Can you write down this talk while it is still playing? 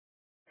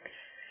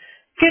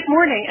Good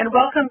morning and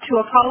welcome to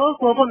Apollo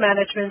Global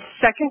Management's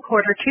second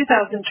quarter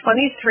 2023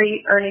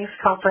 earnings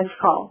conference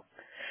call.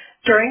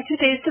 During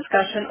today's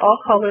discussion, all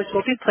callers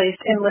will be placed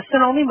in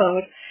listen-only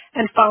mode,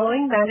 and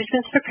following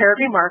management's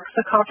prepared remarks,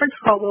 the conference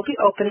call will be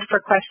opened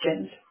for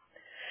questions.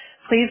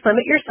 Please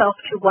limit yourself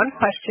to one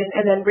question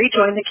and then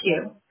rejoin the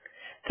queue.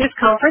 This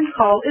conference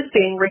call is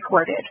being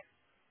recorded.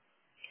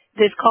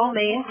 This call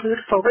may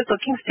include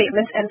forward-looking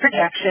statements and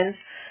projections,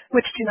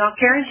 which do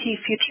not guarantee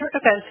future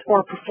events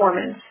or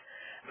performance.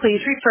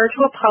 Please refer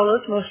to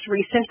Apollo's most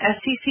recent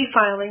SEC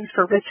filings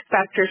for risk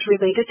factors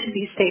related to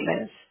these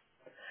statements.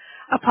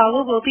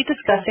 Apollo will be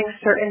discussing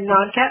certain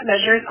non-GAAP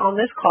measures on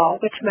this call,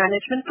 which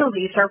management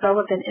believes are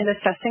relevant in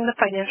assessing the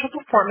financial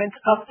performance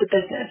of the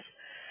business.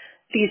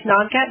 These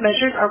non-GAAP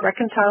measures are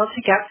reconciled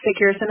to GAAP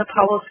figures in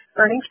Apollo's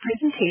earnings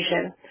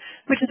presentation,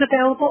 which is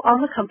available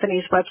on the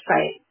company's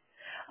website.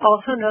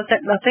 Also note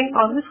that nothing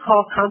on this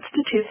call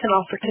constitutes an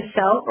offer to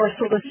sell or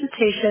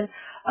solicitation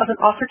of an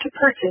offer to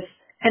purchase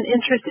an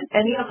interest in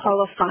any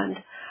Apollo fund.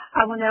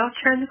 I will now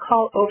turn the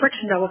call over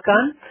to Noah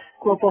Gunn,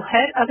 Global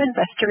Head of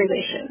Investor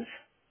Relations.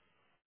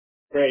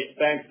 Great.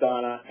 Thanks,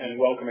 Donna, and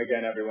welcome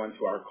again, everyone,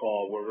 to our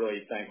call. We're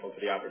really thankful for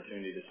the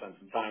opportunity to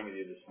spend some time with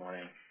you this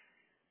morning.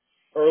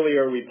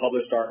 Earlier, we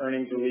published our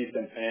earnings release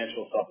and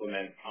financial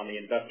supplement on the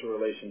investor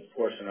relations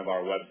portion of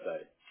our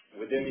website.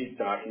 Within these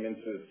documents,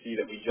 you'll see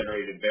that we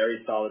generated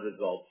very solid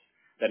results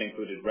that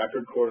included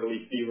record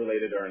quarterly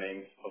fee-related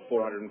earnings of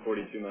 $442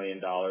 million,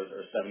 or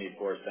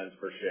 74 cents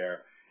per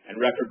share, and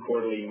record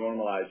quarterly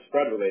normalized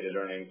spread-related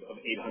earnings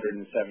of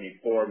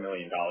 $874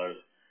 million,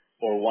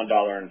 or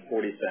 $1.47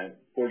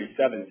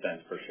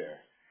 per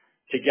share.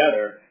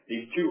 Together,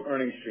 these two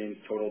earnings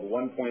streams totaled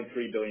 $1.3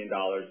 billion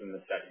in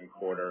the second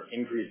quarter,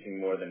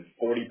 increasing more than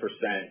 40%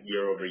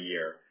 year over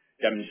year,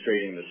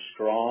 demonstrating the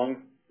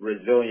strong,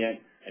 resilient,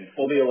 and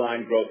fully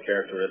aligned growth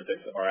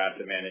characteristics of our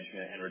asset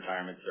management and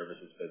retirement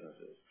services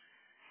businesses.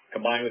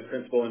 Combined with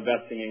principal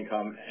investing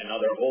income and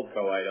other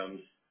holdco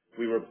items,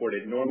 we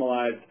reported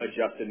normalized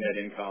adjusted net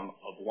income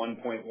of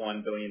 $1.1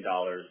 billion,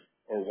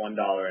 or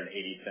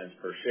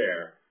 $1.80 per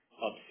share,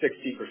 up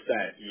 60%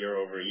 year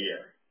over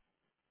year.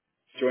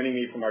 Joining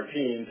me from our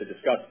team to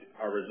discuss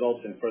our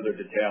results in further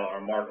detail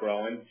are Mark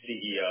Rowan,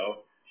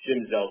 CEO,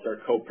 Jim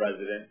Zelter,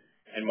 Co-President,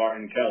 and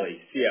Martin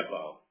Kelly,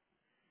 CFO.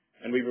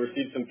 And we've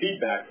received some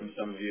feedback from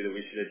some of you that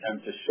we should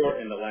attempt to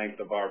shorten the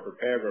length of our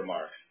prepared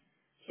remarks.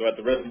 So at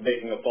the risk of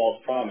making a false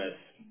promise,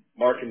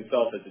 Mark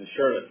himself has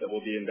assured us that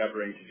we'll be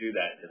endeavoring to do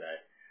that today.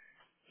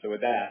 So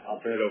with that,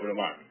 I'll turn it over to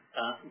Mark.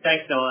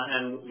 Thanks, Noah,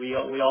 and we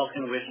all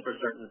can wish for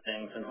certain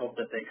things and hope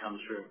that they come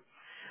true.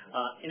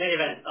 In any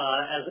event,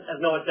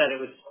 as Noah said,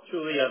 it was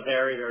truly a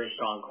very, very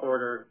strong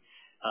quarter.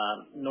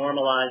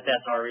 Normalized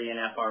SRE and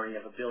FRE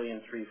of $1.3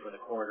 billion for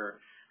the quarter,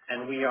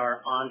 and we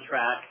are on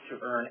track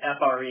to earn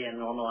FRE and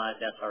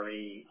normalized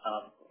SRE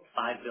of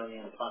 $5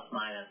 billion plus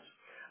minus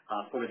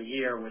for the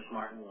year, which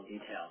Martin will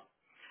detail.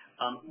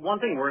 One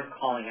thing worth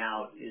calling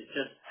out is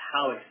just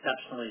how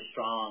exceptionally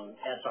strong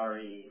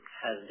SRE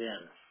has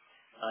been.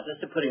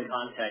 Just to put in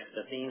context,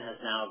 Athene has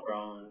now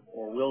grown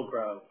or will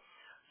grow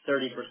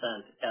 30%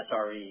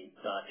 SRE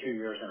 2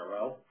 years in a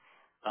row,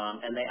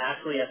 and they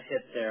actually have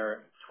hit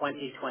their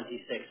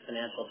 2026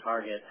 financial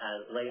target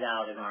as laid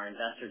out in our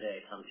investor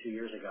day some 2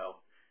 years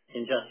ago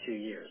in just 2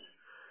 years.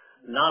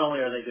 Not only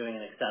are they doing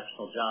an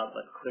exceptional job,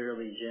 but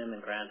clearly Jim and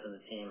Grant and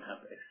the team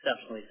have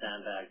exceptionally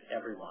sandbagged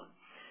everyone,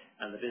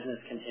 and the business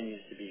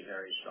continues to be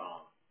very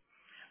strong.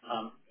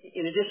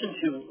 In addition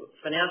to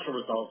financial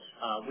results,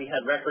 we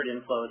had record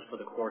inflows for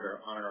the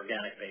quarter on an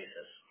organic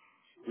basis.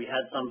 We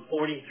had some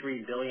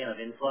 $43 billion of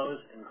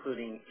inflows,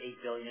 including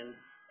 $8 billion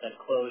that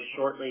closed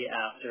shortly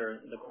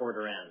after the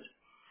quarter end.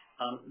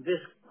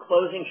 This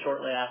closing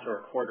shortly after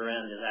a quarter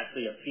end is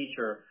actually a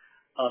feature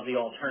of the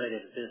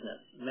alternatives business.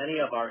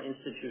 Many of our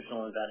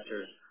institutional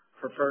investors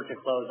prefer to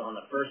close on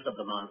the first of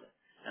the month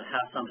and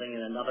have something in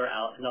another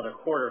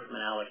quarter from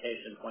an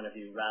allocation point of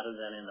view rather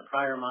than in the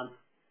prior month.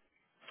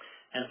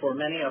 And for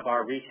many of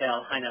our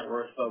retail high net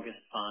worth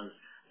focused funds,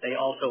 they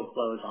also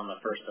close on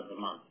the first of the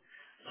month.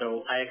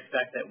 So I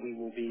expect that we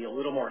will be a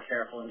little more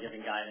careful in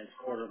giving guidance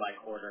quarter by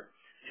quarter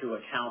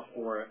to account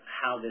for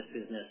how this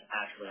business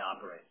actually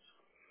operates.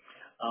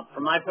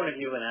 From my point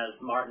of view, and as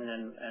Martin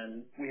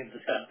and we have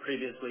discussed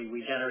previously,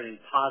 we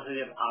generated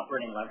positive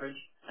operating leverage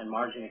and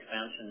margin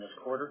expansion this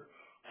quarter,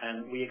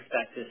 and we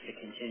expect this to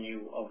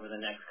continue over the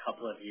next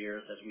couple of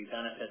years as we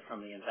benefit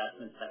from the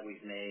investments that we've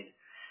made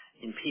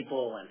in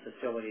people and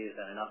facilities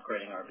and in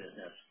upgrading our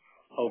business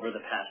over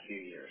the past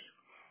few years.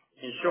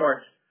 In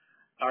short,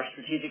 our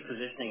strategic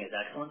positioning is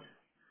excellent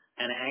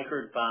and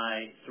anchored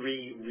by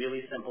three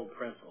really simple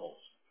principles.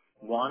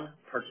 One,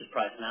 purchase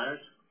price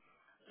matters.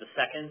 The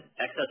second,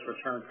 excess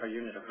return per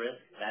unit of risk.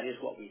 That is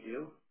what we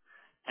do.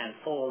 And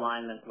full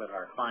alignment with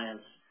our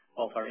clients,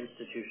 both our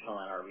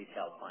institutional and our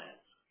retail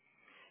clients.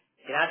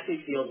 It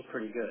actually feels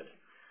pretty good.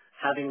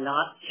 Having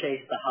not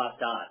chased the hot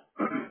dot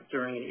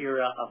during an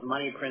era of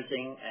money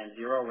printing and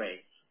zero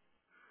rates,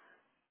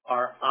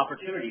 our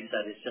opportunity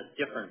set is just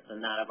different than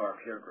that of our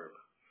peer group.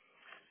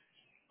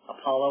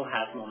 Apollo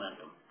has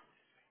momentum.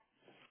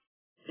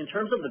 In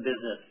terms of the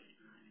business,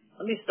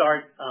 let me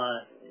start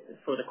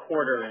for the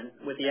quarter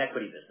with the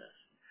equity business.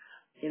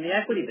 In the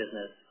equity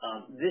business,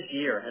 this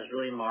year has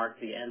really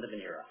marked the end of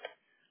an era.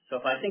 So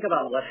if I think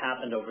about what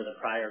happened over the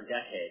prior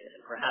decade,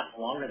 and perhaps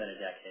longer than a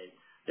decade,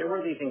 there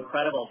were these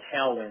incredible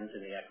tailwinds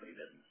in the equity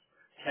business.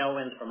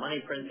 Tailwinds from money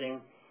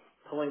printing,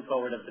 pulling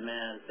forward of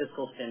demand,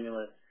 fiscal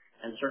stimulus,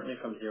 and certainly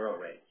from zero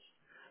rates.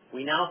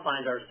 We now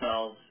find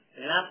ourselves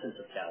in an absence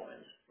of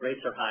tailwinds.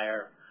 Rates are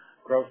higher,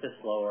 growth is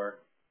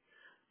slower,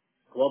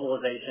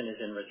 globalization is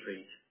in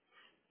retreat,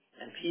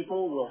 and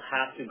people will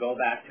have to go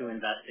back to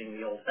investing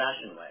the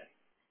old-fashioned way.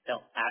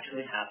 They'll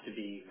actually have to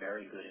be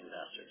very good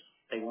investors.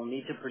 They will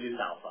need to produce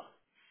alpha.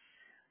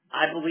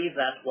 I believe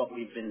that's what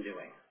we've been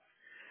doing,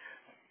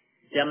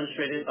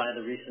 demonstrated by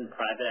the recent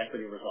private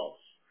equity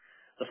results.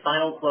 The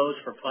final close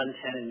for Fund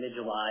 10 in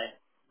mid-July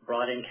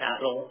brought in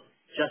capital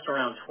just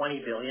around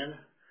 $20 billion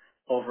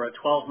over a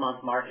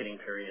 12-month marketing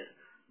period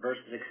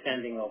versus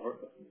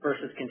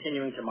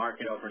continuing to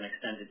market over an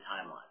extended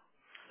timeline.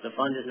 The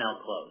fund is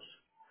now closed.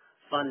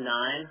 Fund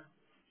 9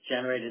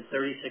 generated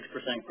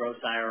 36% gross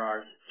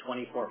IRRs,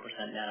 24%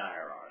 net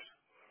IRRs.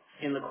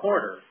 In the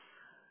quarter,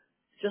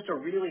 just a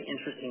really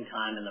interesting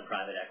time in the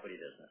private equity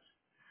business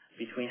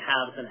between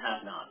haves and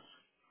have-nots.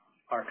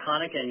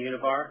 Arconic and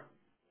Univar,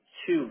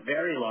 two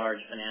very large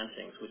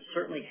financings, which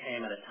certainly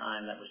came at a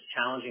time that was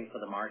challenging for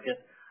the market,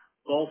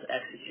 both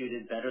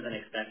executed better than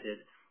expected,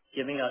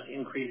 giving us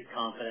increased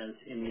confidence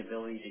in the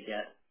ability to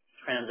get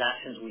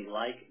transactions we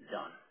like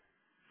done.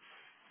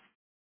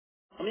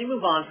 Let me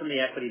move on from the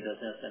equity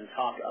business and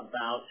talk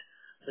about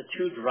the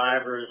two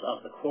drivers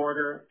of the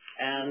quarter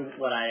and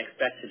what I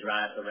expect to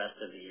drive the rest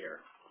of the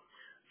year.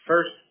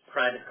 First,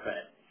 private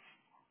credit.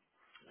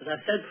 As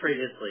I've said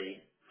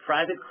previously,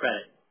 private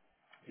credit,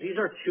 these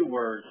are two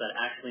words that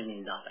actually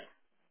mean nothing.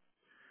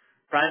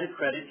 Private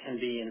credit can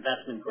be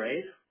investment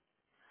grade.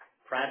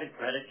 Private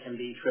credit can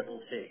be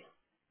triple C.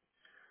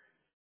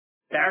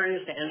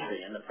 Barriers to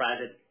entry in the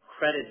private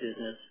credit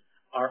business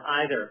are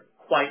either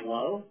quite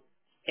low.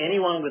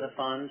 Anyone with a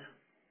fund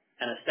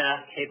and a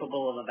staff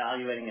capable of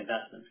evaluating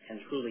investments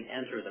can truly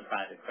enter the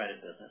private credit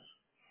business.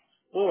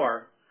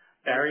 Or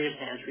barriers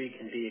to entry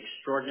can be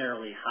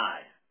extraordinarily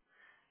high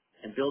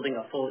in building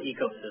a full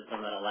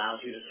ecosystem that allows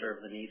you to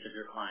serve the needs of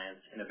your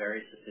clients in a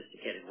very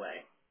sophisticated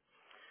way.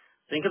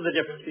 Think of the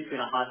difference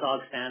between a hot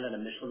dog stand and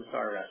a Michelin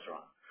star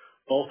restaurant.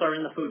 Both are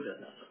in the food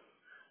business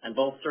and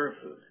both serve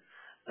food.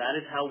 That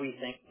is how we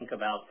think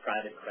about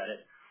private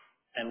credit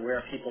and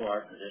where people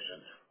are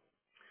positioned.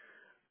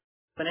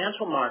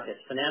 Financial markets,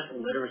 financial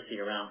literacy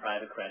around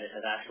private credit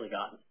has actually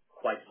gotten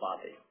quite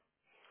sloppy.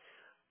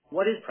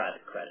 What is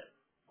private credit?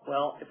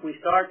 Well, if we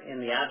start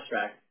in the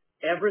abstract,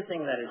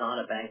 everything that is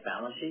on a bank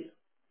balance sheet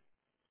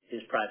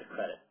is private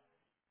credit.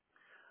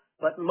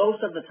 But most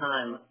of the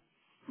time,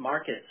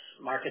 market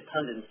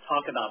pundits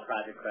talk about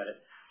private credit.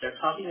 They're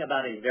talking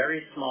about a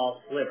very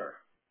small sliver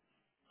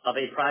of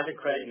a private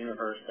credit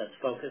universe that's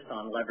focused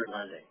on levered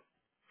lending.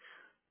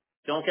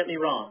 Don't get me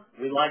wrong,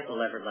 we like the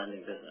levered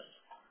lending business.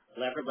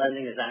 Levered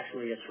lending is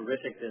actually a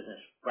terrific business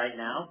right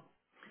now.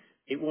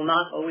 It will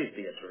not always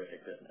be a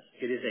terrific business.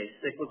 It is a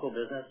cyclical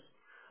business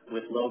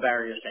with low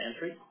barriers to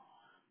entry,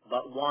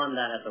 but one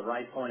that at the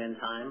right point in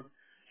time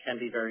can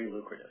be very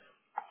lucrative.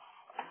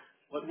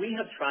 What we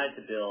have tried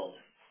to build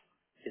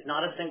is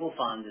not a single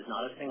fund, is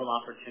not a single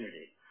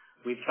opportunity.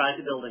 We've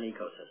tried to build an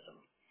ecosystem.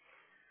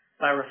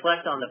 If I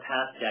reflect on the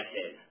past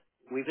decade,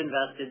 we've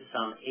invested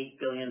some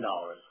 $8 billion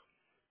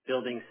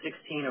building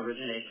 16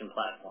 origination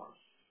platforms.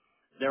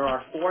 There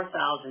are 4,000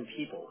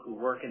 people who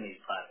work in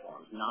these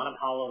platforms,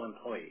 non-Apollo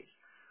employees,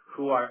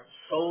 who are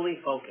solely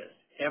focused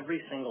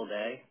every single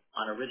day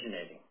on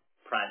originating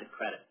private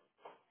credit.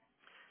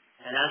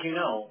 And as you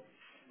know,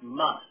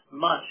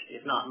 much,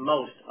 if not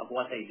most, of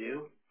what they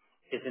do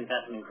is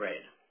investment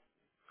grade.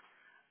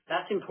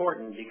 That's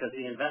important because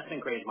the investment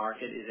grade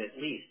market is at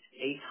least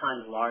 8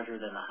 times larger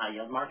than the high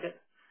yield market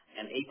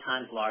and 8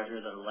 times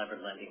larger than the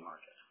levered lending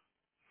market.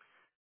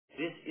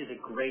 This is a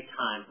great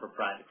time for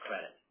private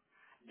credit.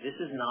 This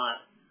is not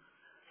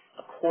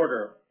a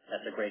quarter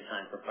that's a great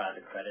time for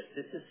private credit.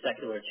 This is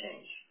secular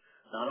change.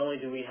 Not only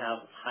do we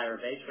have higher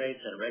base rates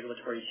and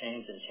regulatory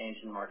change and change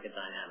in market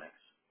dynamics,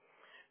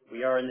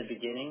 we are in the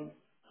beginning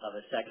of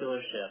a secular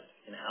shift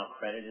in how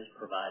credit is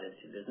provided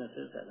to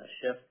businesses, and a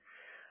shift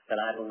that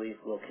I believe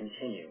will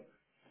continue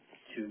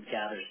to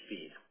gather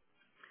speed.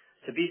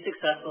 To be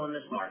successful in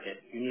this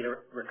market, you need a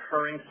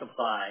recurring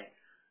supply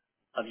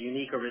of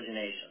unique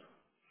origination.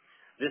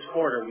 This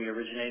quarter, we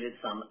originated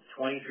some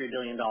 $23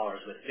 billion,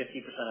 with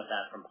 50% of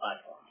that from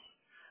platforms.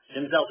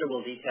 Jim Zelter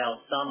will detail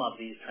some of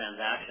these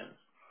transactions.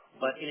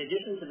 But in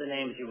addition to the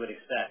names you would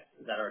expect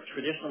that are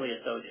traditionally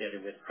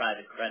associated with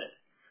private credit,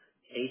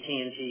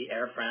 AT&T,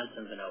 Air France,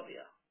 and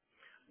Vonovia,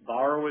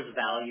 borrowers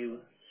value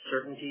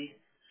certainty,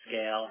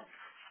 scale,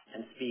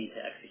 and speed to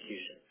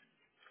execution.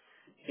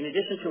 In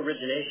addition to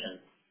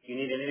origination, you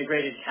need an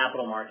integrated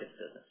capital markets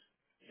business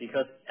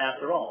because,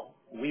 after all,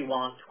 we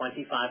want 25%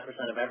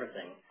 of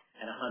everything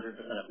and 100%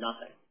 of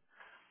nothing.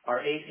 Our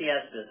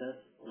ACS business,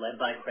 led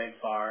by Craig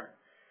Farr,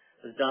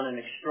 has done an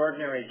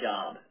extraordinary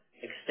job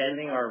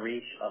extending our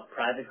reach of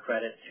private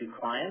credit to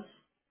clients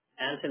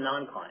and to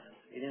non-clients.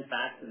 In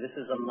fact, this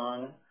is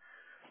among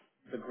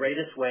the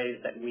greatest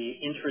ways that we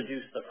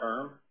introduce the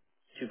firm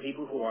to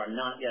people who are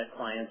not yet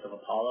clients of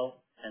Apollo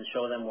and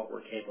show them what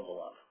we're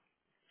capable of.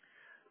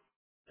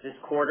 This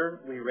quarter,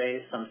 we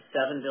raised some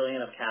 $7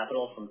 billion of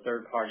capital from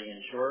third-party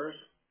insurers,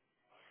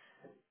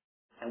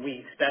 and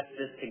we expect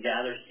this to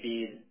gather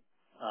speed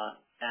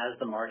as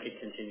the market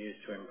continues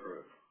to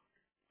improve.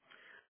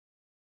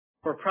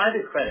 For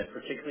private credit,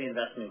 particularly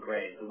investment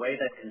grade, the way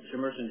that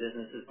consumers and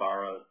businesses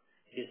borrow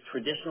is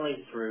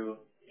traditionally through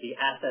the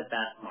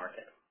asset-backed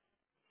market.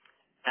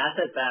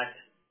 Asset-backed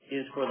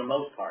is, for the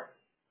most part,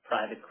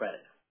 private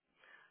credit.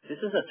 This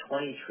is a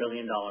 $20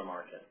 trillion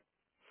market,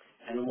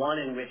 and one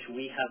in which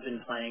we have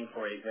been playing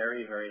for a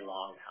very, very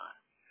long time.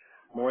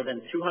 More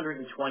than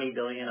 $220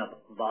 billion of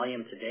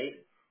volume to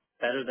date,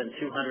 better than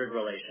 200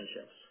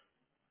 relationships.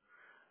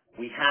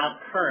 We have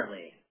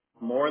currently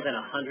more than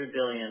 $100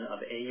 billion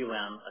of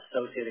AUM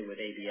associated with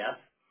ABF,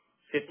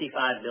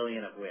 $55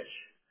 billion of which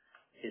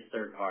is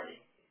third party.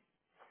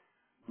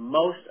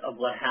 Most of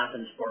what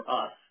happens for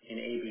us in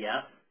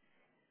ABF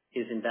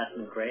is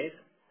investment grade,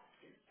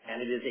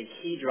 and it is a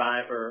key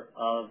driver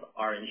of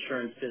our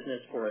insurance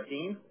business for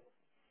Athene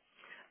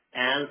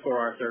and for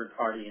our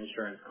third-party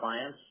insurance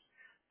clients,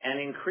 and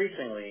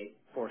increasingly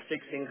for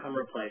fixed income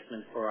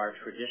replacement for our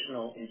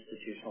traditional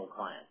institutional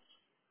clients.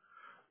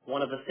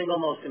 One of the single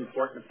most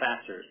important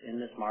factors in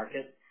this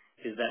market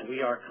is that we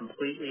are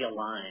completely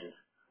aligned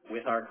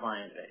with our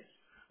client base.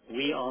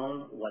 We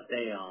own what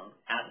they own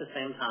at the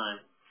same time,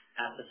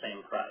 at the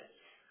same price.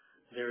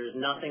 There is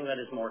nothing that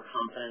is more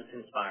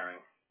confidence-inspiring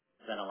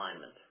than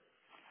alignment.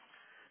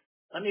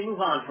 Let me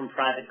move on from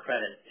private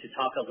credit to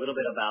talk a little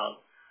bit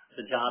about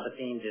the job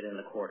Athene did in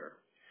the quarter.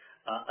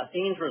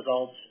 Athene's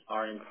results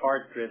are in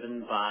part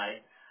driven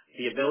by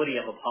the ability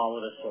of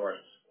Apollo to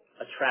source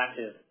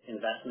attractive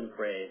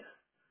investment-grade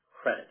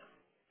credit,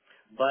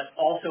 but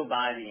also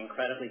by the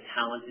incredibly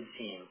talented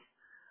team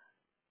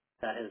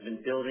that has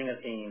been building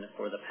Athene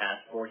for the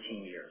past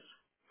 14 years.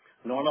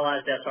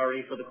 Normalized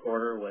SRE for the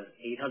quarter was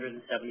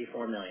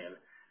 $874 million,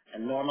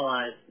 and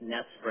normalized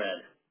net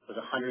spread was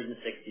 166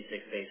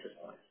 basis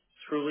points,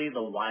 truly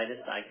the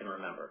widest I can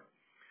remember.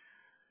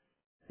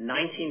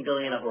 $19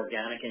 billion of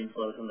organic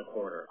inflows in the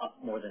quarter, up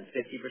more than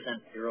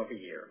 50% year over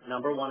year,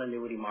 number one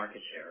annuity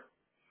market share.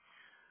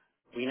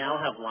 We now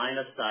have line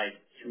of sight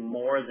to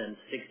more than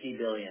 $60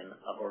 billion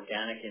of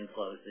organic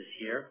inflows this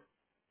year,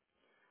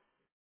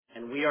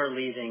 and we are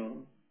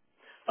leaving,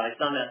 by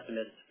some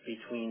estimates,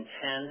 between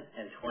 10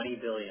 and 20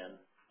 billion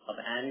of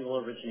annual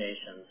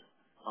originations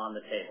on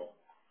the table.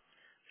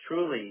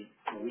 Truly,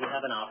 we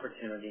have an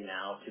opportunity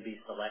now to be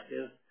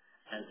selective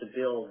and to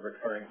build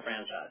recurring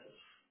franchises.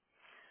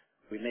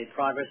 We've made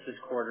progress this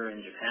quarter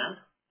in Japan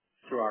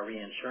through our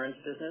reinsurance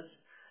business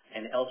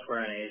and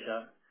elsewhere in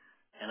Asia,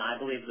 and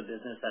I believe the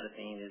business at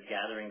Athene is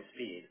gathering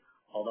speed.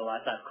 Although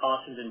as I've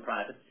cautioned in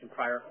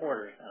prior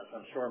quarters, as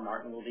I'm sure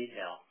Martin will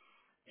detail,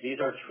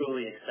 these are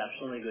truly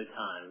exceptionally good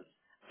times,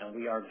 and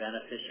we are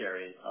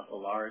beneficiaries of the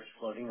large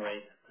floating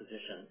rate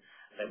position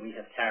that we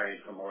have carried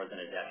for more than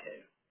a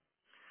decade.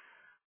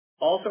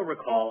 Also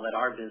recall that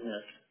our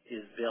business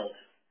is built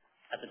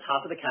at the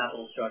top of the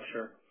capital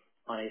structure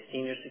on a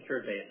senior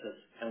secured basis,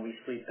 and we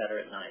sleep better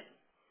at night.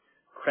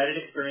 Credit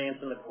experience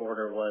in the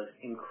quarter was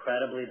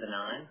incredibly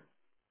benign,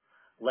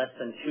 less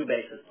than 2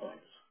 basis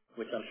points,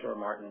 which I'm sure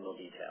Martin will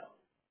detail.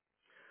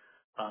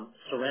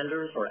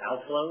 Surrenders or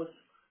outflows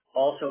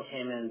also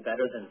came in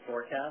better than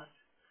forecast.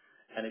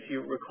 And if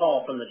you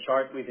recall from the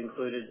chart we've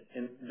included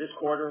in this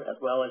quarter, as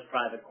well as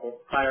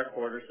prior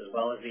quarters, as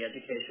well as the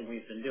education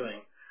we've been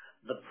doing,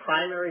 the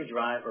primary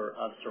driver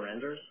of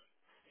surrenders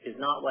is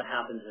not what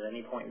happens at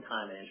any point in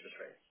time in interest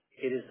rates.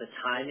 It is the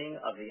timing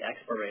of the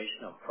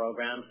expiration of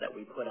programs that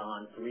we put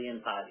on 3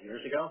 and 5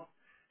 years ago,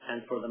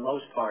 and for the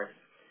most part,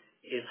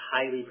 is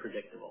highly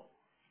predictable.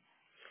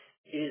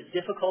 It is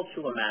difficult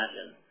to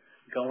imagine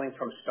going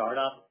from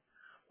startup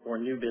or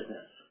new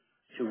business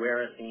to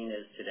where Athene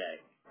is today.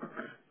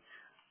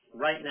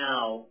 Right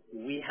now,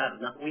 we have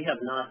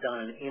not done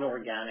an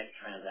inorganic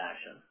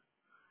transaction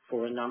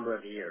for a number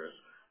of years,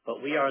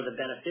 but we are the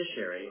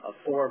beneficiary of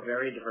 4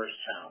 very diverse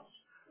channels: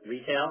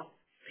 retail,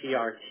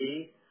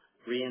 PRT,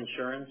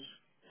 reinsurance,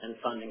 and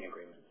funding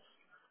agreements.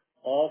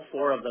 All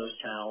 4 of those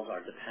channels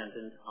are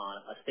dependent on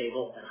a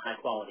stable and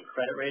high-quality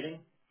credit rating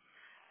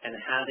and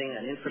having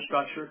an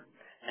infrastructure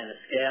and a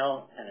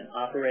scale and an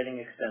operating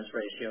expense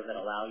ratio that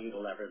allow you to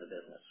lever the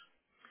business.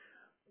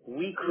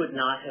 We could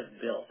not have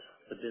built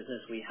the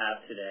business we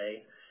have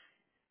today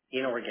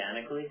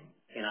inorganically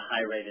in a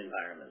high-rate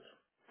environment.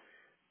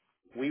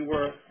 We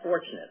were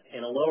fortunate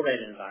in a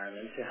low-rate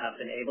environment to have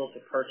been able to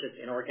purchase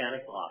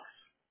inorganic blocks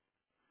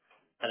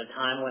at a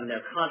time when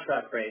their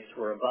contract rates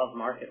were above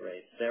market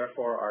rates.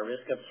 Therefore, our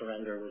risk of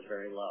surrender was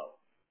very low.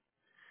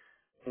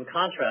 In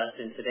contrast,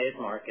 in today's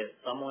market,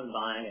 someone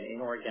buying an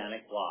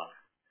inorganic block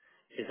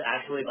is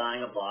actually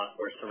buying a block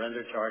where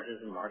surrender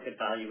charges and market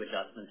value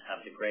adjustments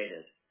have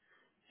degraded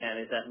and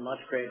is at much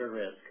greater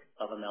risk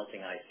of a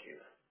melting ice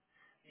cube.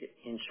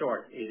 In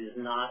short, it is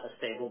not a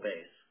stable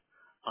base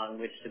on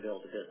which to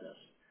build a business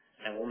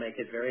and will make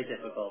it very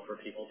difficult for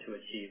people to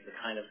achieve the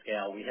kind of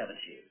scale we have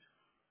achieved.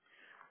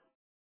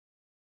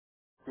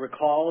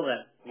 Recall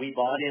that we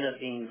bought in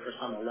Athene for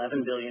some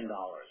 $11 billion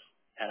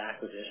at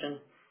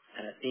acquisition,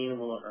 and Athene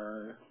will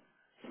earn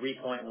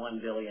 $3.1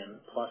 billion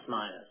plus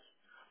minus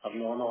of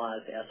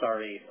normalized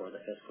SRE for the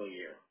fiscal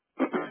year.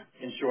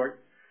 In short,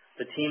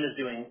 the team is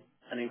doing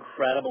an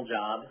incredible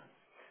job,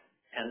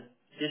 and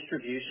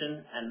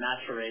distribution and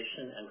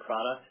maturation and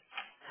product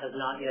has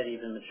not yet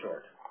even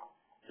matured.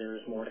 There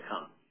is more to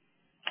come.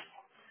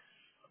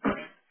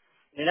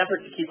 In an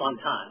effort to keep on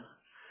time,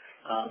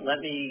 let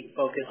me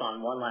focus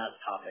on one last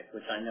topic,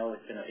 which I know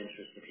has been of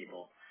interest to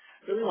people.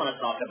 I really want to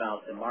talk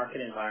about the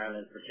market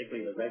environment,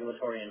 particularly the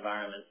regulatory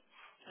environment,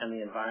 and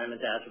the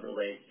environment as it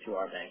relates to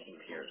our banking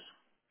peers.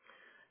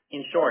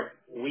 In short,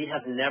 we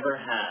have never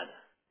had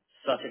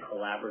such a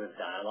collaborative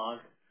dialogue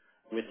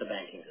with the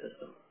banking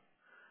system.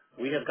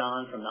 We have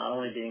gone from not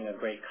only being a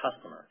great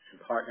customer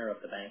and partner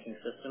of the banking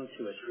system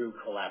to a true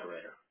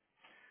collaborator.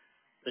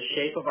 The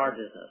shape of our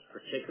business,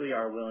 particularly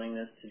our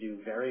willingness to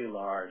do very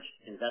large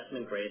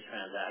investment-grade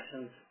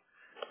transactions,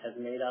 has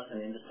made us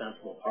an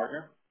indispensable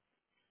partner,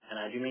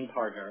 and I do mean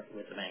partner,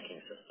 with the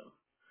banking system.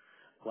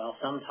 While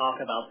some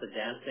talk about the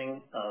dancing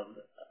of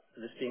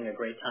this being a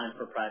great time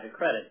for private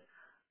credit,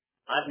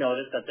 I've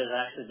noticed that there's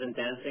actually been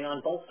dancing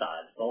on both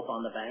sides, both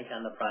on the bank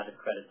and the private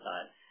credit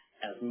side,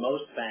 as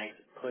most banks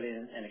put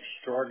in an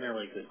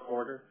extraordinarily good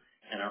quarter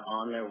and are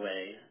on their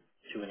way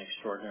to an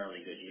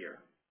extraordinarily good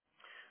year.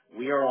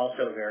 We are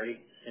also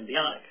very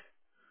symbiotic.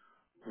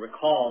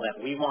 Recall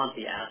that we want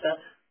the asset,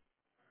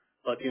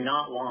 but do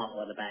not want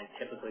what the bank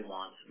typically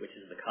wants, which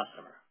is the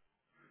customer.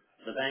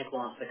 The bank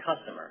wants the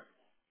customer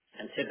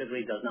and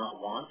typically does not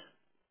want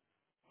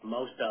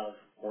most of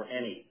or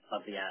any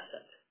of the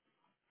asset.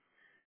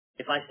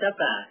 If I step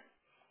back,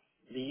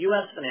 the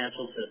U.S.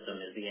 financial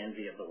system is the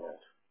envy of the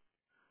world.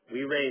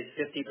 We raise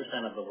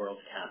 50% of the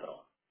world's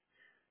capital.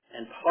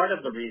 And part of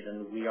the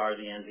reason we are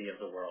the envy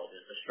of the world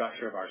is the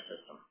structure of our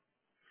system.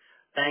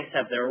 Banks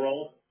have their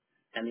role,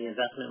 and the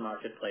investment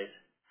marketplace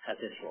has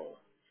its role.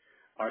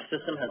 Our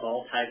system has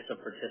all types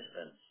of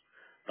participants,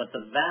 but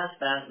the vast,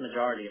 vast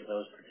majority of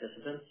those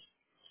participants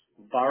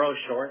borrow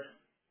short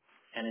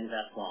and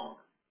invest long,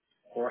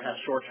 or have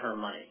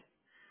short-term money.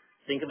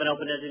 Think of an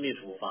open-ended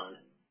mutual fund,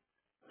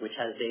 which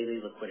has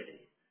daily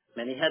liquidity.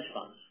 Many hedge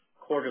funds,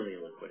 quarterly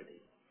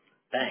liquidity.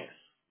 Banks,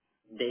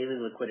 daily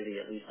liquidity,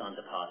 at least on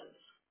deposits.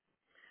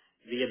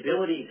 The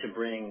ability to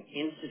bring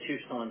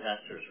institutional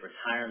investors,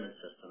 retirement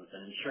systems,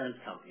 and insurance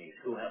companies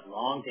who have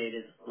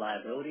long-dated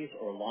liabilities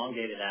or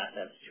long-dated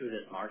assets to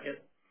this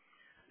market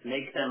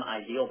makes them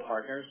ideal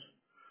partners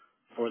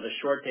for the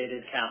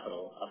short-dated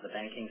capital of the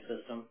banking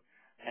system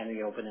and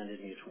the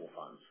open-ended mutual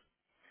funds.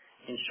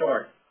 In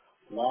short,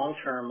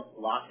 long-term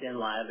locked-in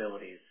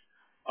liabilities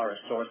are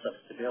a source of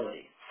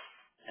stability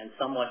and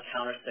somewhat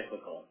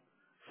counter-cyclical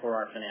for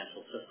our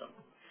financial system.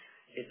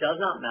 It does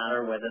not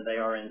matter whether they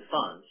are in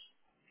funds,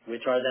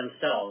 which are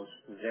themselves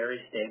very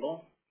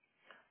stable,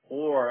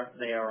 or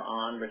they are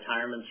on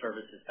retirement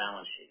services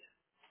balance sheet.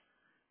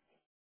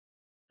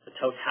 The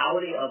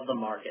totality of the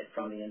market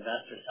from the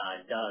investor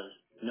side does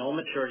no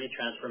maturity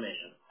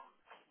transformation,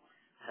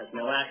 has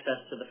no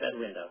access to the Fed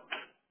window,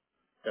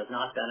 does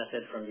not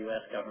benefit from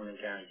U.S. government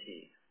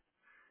guarantees.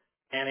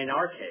 And in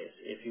our case,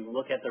 if you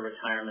look at the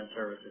retirement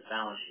services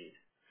balance sheet,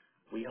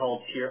 we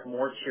hold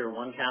more Tier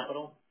 1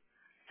 capital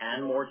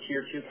and more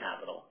Tier 2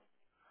 capital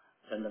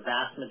than the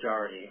vast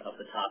majority of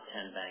the top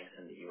 10 banks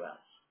in the U.S.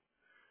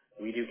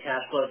 We do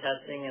cash flow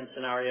testing and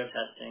scenario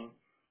testing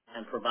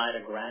and provide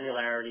a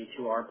granularity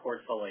to our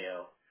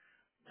portfolio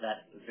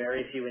that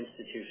very few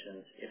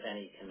institutions, if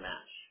any, can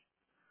match.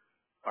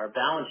 Our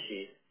balance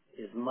sheet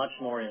is much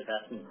more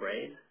investment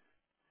grade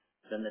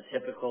than the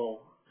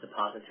typical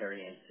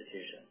depository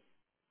institution.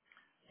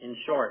 In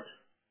short,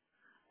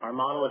 our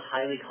model is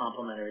highly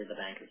complementary to the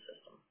banking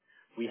system.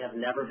 We have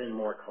never been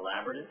more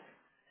collaborative,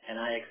 and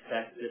I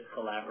expect this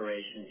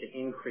collaboration to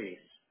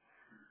increase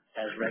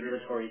as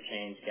regulatory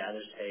change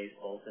gathers pace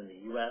both in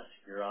the U.S.,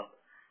 Europe,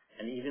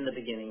 and even the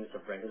beginnings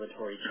of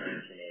regulatory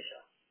change in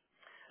Asia.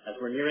 As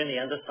we're nearing the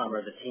end of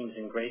summer, the team's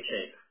in great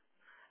shape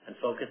and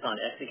focused on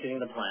executing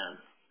the plan.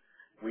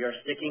 We are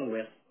sticking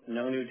with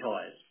no new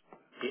toys.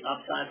 The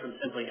upside from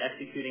simply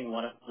executing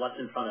what's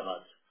in front of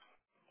us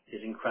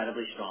is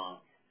incredibly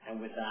strong.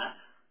 And with that,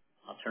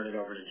 I'll turn it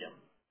over to Jim.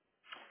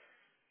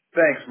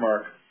 Thanks,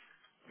 Mark.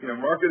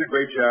 Mark did a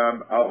great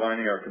job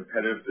outlining our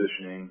competitive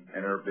positioning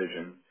and our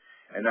vision,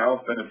 and now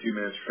I'll spend a few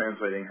minutes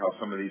translating how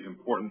some of these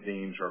important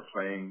themes are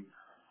playing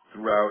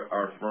throughout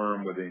our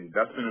firm with the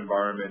investment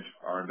environment,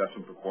 our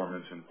investment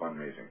performance, and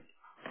fundraising.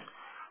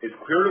 It's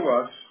clear to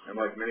us, and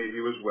like many of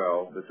you as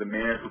well, that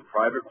demand for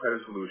private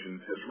credit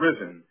solutions has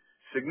risen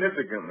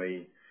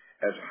significantly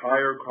as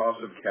higher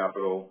costs of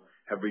capital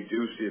have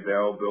reduced the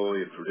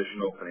availability of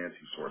traditional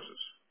financing sources.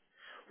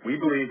 We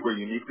believe we're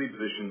uniquely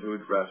positioned to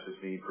address this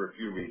need for a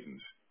few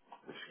reasons: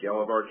 the scale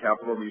of our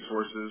capital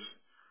resources,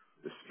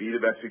 the speed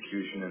of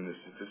execution, and the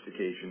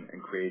sophistication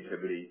and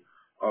creativity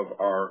of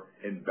our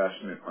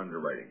investment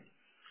underwriting.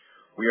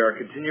 We are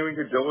continuing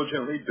to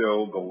diligently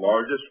build the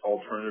largest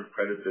alternative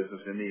credit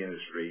business in the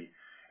industry,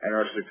 and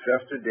our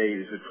success to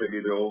date is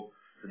attributable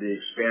to the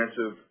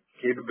expansive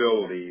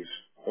capabilities,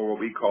 or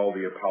what we call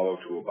the Apollo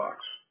Toolbox.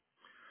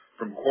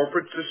 From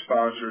corporates to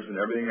sponsors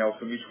and everything else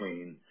in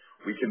between,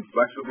 we can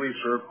flexibly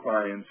serve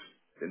clients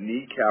that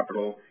need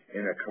capital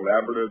in a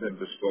collaborative and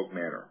bespoke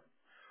manner.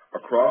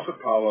 Across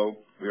Apollo,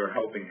 we are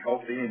helping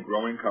healthy and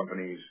growing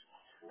companies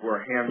who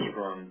are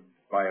hamstrung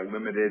by a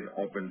limited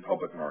open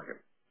public market.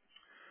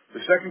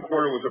 The second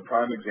quarter was a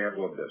prime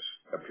example of this,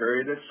 a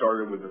period that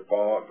started with the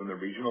fallout from the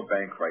regional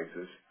bank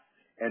crisis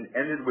and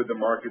ended with the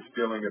markets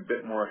feeling a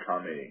bit more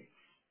accommodating.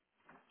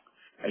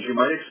 As you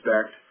might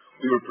expect,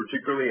 we were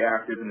particularly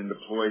active and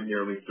deployed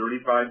nearly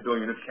 $35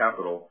 billion of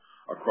capital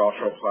across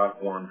our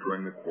platform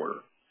during the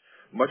quarter.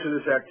 Much of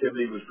this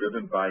activity was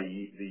driven by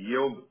the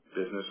yield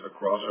business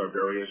across our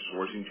various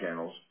sourcing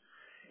channels,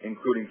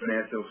 including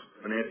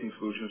financing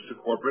solutions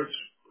to corporates,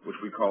 which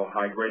we call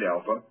high-grade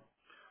alpha,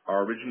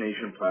 our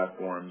origination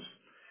platforms,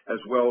 as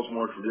well as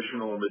more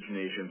traditional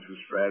origination through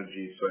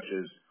strategies such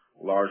as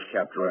large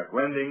cap direct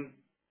lending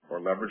or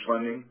leverage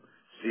lending,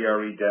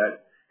 CRE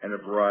debt, and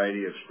a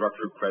variety of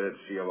structured credit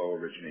CLO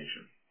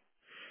origination.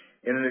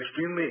 In an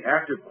extremely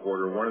active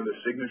quarter, one of the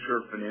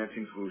signature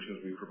financing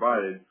solutions we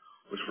provided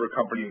was for a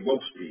company,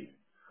 Wolfspeed,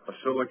 a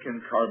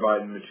silicon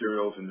carbide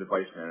materials and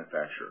device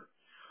manufacturer.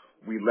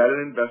 We led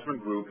an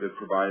investment group that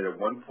provided a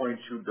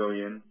 $1.25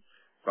 billion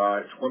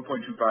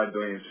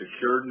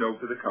secured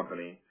note to the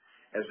company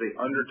as they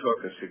undertook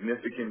a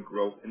significant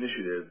growth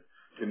initiative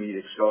to meet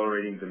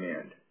accelerating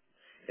demand.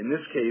 In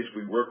this case,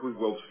 we worked with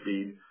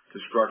Wolfspeed to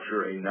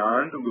structure a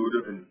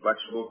non-dilutive and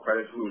flexible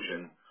credit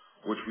solution,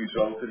 which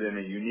resulted in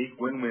a unique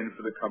win-win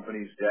for the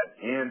company's debt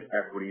and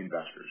equity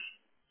investors.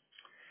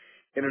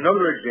 In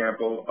another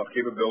example of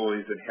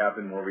capabilities that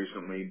happened more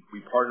recently,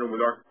 we partnered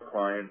with our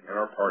client and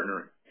our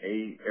partner,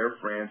 Air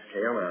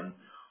France-KLM,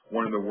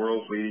 one of the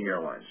world's leading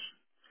airlines.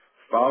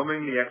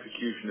 Following the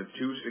execution of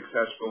two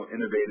successful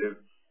innovative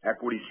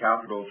equity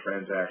capital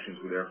transactions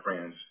with Air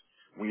France,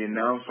 we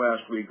announced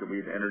last week that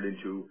we've entered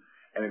into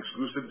an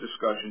exclusive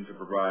discussion to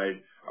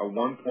provide a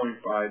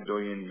 €1.5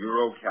 billion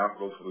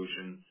capital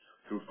solution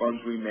through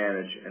funds we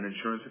manage and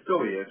insurance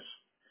affiliates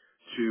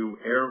to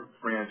Air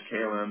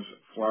France-KLM's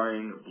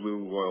Flying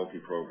Blue loyalty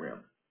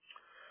program.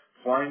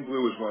 Flying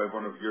Blue is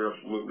one of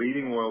Europe's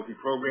leading loyalty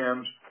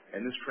programs,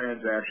 and this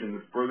transaction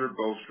would further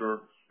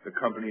bolster the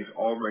company's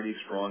already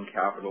strong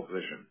capital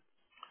position.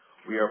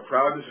 We are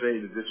proud to say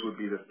that this would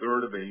be the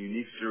third of a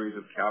unique series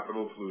of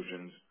capital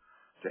solutions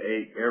to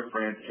Air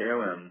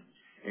France-KLM,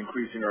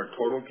 increasing our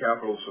total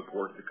capital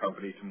support to the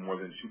company to more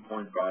than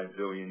 €2.5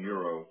 billion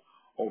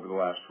over the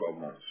last 12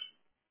 months.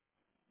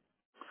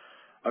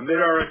 Amid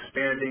our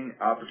expanding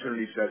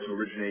opportunity set to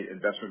originate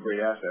investment-grade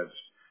assets,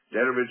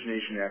 debt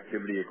origination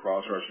activity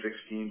across our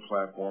 16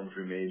 platforms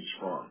remains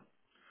strong.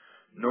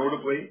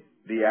 Notably,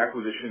 the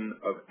acquisition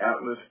of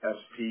Atlas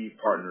SP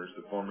Partners,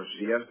 the former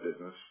CS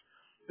business,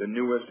 the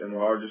newest and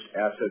largest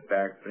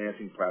asset-backed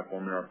financing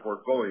platform in our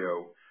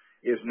portfolio,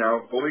 is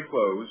now fully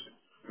closed,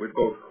 with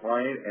both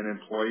client and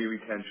employee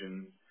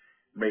retention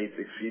rates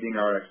exceeding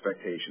our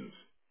expectations.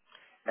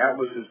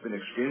 Atlas has been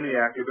extremely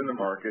active in the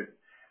market,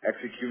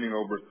 executing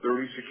over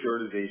 30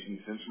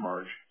 securitizations since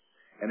March,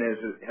 and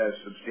has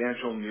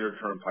substantial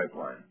near-term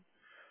pipeline.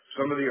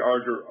 Some of the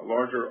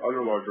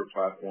other larger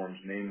platforms,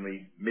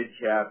 namely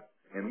MidCap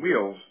and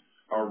Wheels,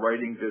 are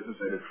writing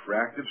business at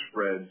attractive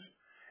spreads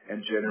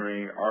and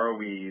generating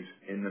ROEs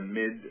in the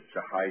mid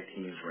to high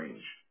teens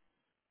range.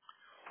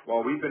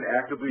 While we've been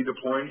actively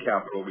deploying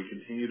capital, we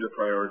continue to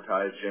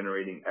prioritize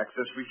generating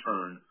excess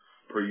return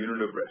per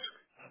unit of risk.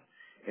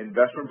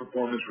 Investment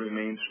performance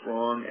remains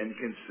strong and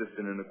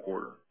consistent in the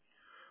quarter.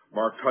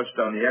 Mark touched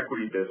on the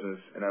equity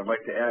business, and I'd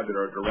like to add that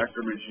our direct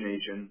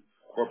origination,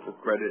 corporate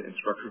credit, and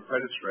structured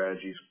credit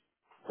strategies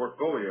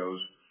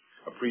portfolios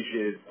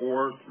appreciated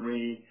 4%,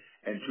 3%,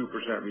 and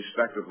 2%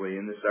 respectively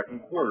in the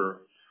second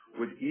quarter,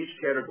 with each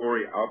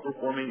category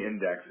outperforming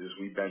indexes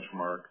we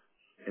benchmark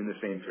in the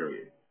same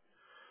period.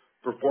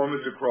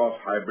 Performance across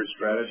hybrid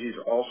strategies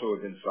also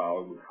has been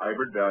solid, with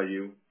hybrid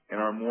value and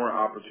our more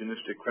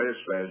opportunistic credit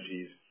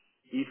strategies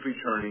each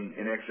returning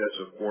in excess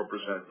of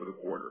 4% for the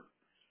quarter.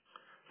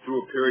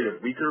 Through a period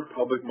of weaker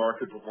public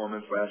market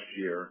performance last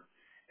year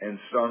and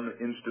some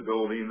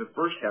instability in the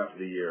first half of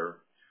the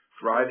year,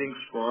 driving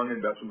strong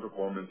investment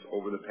performance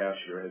over the past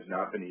year has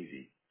not been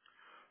easy.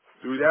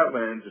 Through that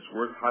lens, it's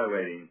worth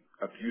highlighting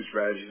a few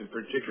strategies in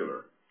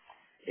particular.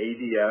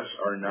 ADS,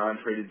 our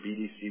non-traded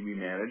BDC we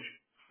manage,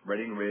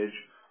 Redding Ridge,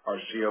 our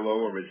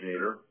CLO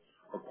originator,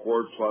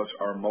 Accord Plus,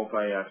 our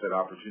multi-asset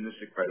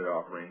opportunistic credit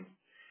offering,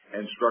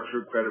 and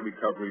Structured Credit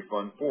Recovery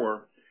Fund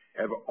 4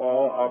 have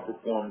all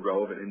outperformed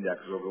relevant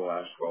indexes over the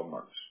last 12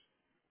 months.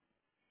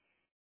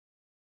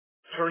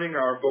 Turning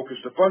our focus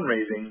to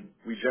fundraising,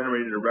 we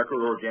generated a record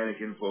organic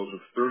inflows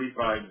of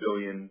 $35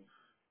 billion,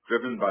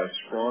 driven by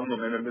strong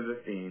momentum in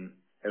Athene,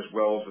 as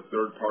well as the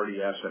third-party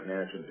asset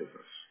management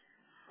business.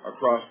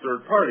 Across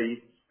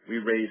third-party, we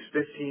raised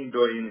 $15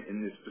 billion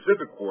in this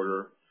specific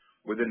quarter,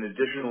 with an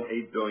additional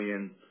 $8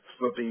 billion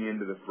slipping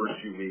into the first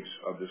few weeks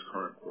of this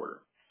current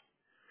quarter.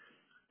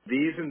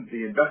 These and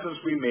the investments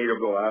we made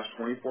over the last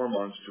 24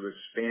 months to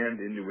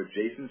expand into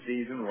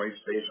adjacencies and white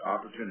space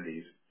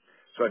opportunities,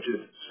 such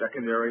as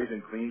secondaries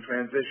and clean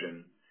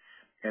transition,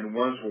 and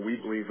ones where we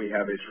believe we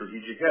have a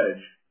strategic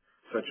edge,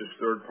 such as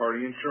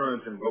third-party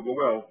insurance and global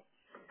wealth,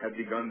 have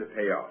begun to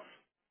pay off.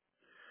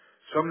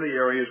 Some of the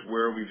areas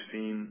where we've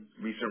seen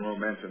recent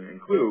momentum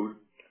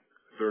include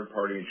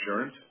third-party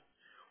insurance,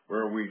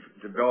 where we've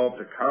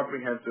developed a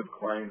comprehensive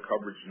client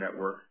coverage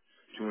network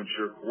to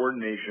ensure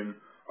coordination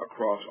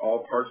across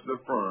all parts of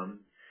the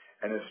firm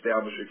and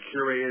establish a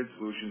curated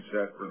solution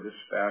set for this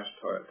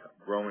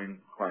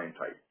fast-growing client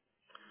type.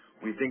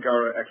 We think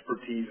our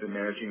expertise in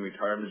managing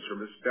retirement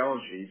service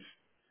balance sheets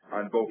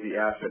on both the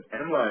asset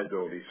and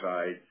liability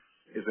side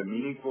is a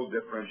meaningful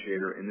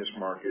differentiator in this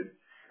market,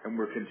 and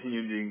we're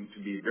continuing to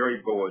be very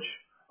bullish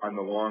on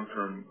the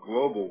long-term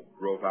global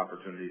growth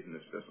opportunities in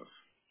this business.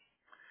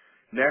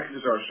 Next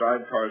is our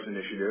sidecars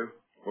initiative,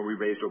 where we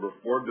raised over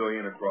 $4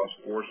 billion across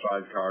 4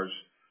 sidecars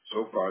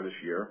so far this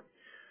year.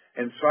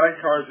 And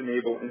sidecars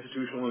enable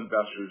institutional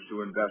investors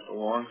to invest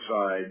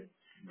alongside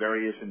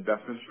various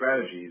investment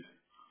strategies,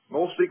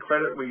 mostly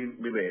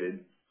credit-related,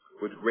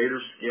 with greater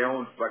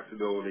scale and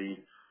flexibility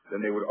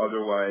than they would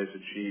otherwise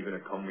achieve in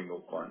a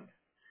commingled fund.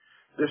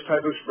 This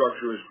type of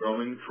structure is a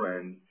growing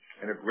trend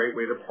and a great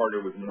way to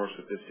partner with more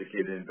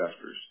sophisticated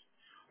investors.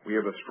 We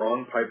have a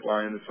strong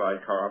pipeline of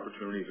sidecar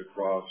opportunities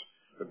across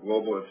the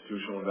global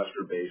institutional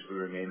investor base for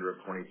the remainder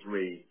of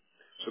 23,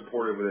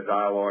 supported with a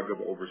dialogue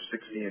of over 60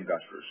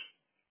 investors.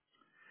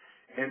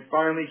 And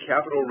finally,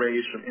 capital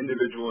raised from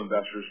individual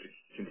investors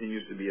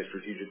continues to be a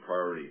strategic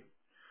priority.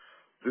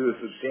 Through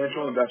the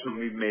substantial investment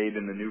we've made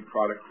in the new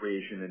product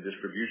creation and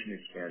distribution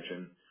expansion,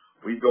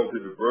 we built a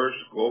diverse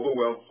global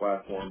wealth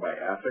platform by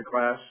asset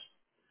class,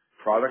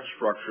 product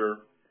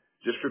structure,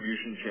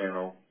 distribution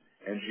channel,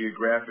 and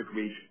geographic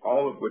reach,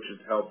 all of which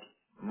has helped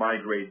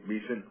migrate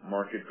recent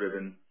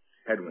market-driven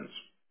headwinds.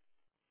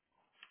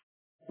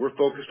 We're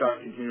focused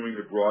on continuing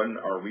to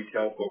broaden our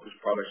retail-focused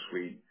product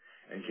suite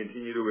and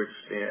continue to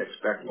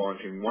expect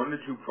launching 1 to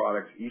 2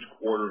 products each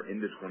quarter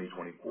into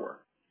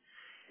 2024.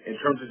 In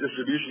terms of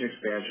distribution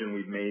expansion,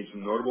 we've made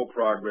some notable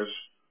progress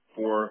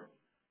for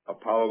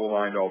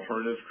Apollo-aligned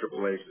alternatives,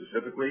 AAA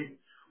specifically,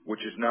 which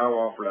is now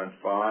offered on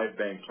 5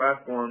 bank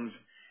platforms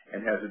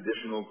and has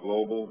additional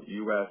global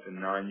U.S. and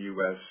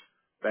non-U.S.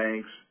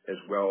 banks, as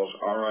well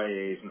as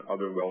RIAs and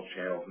other wealth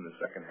channels in the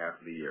second half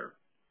of the year.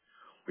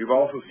 We've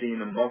also seen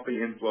the monthly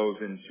inflows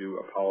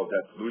into Apollo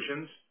Debt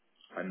Solutions.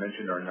 I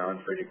mentioned our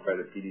non-traded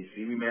credit PDC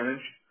we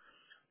manage,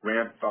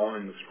 ramp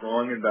following the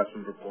strong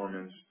investment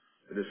performance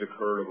that has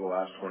occurred over the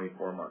last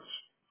 24 months.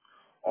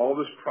 All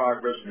this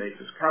progress makes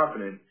us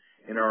confident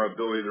in our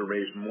ability to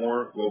raise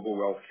more global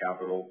wealth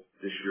capital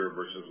this year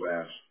versus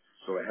last,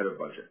 so ahead of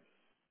budget.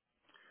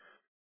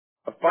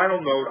 A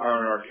final note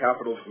on our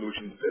capital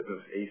solutions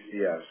business,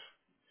 ACS,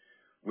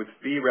 with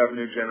fee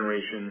revenue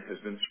generation has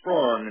been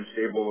strong and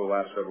stable the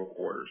last several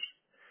quarters.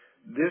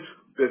 This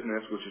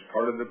business, which is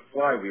part of the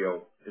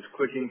flywheel, is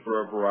clicking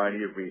for a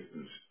variety of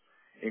reasons,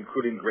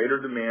 including greater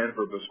demand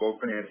for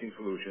bespoke financing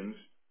solutions,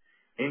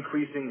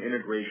 increasing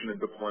integration and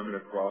deployment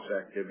across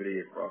activity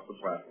across the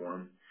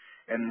platform,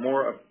 and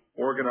more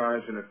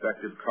organized and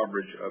effective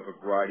coverage of a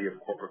variety of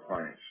corporate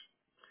clients.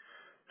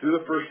 Through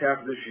the first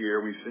half of this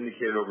year, we've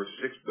syndicated over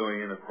 $6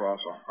 billion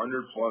across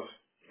 100-plus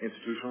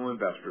institutional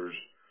investors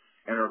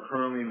and are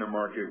currently in the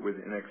market with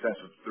in excess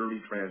of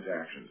 30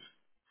 transactions.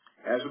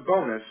 As a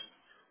bonus,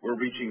 we're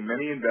reaching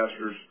many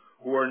investors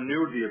who are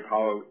new to the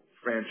Apollo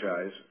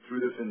franchise through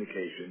this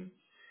syndication,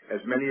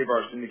 as many of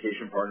our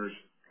syndication partners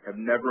have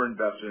never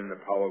invested in an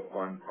Apollo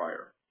fund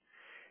prior.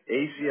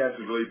 ACS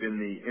has really been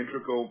the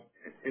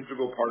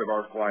integral part of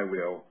our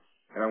flywheel,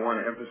 and I want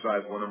to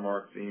emphasize one of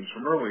Mark's themes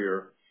from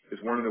earlier is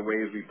one of the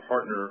ways we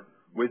partner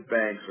with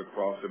banks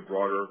across the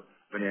broader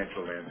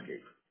financial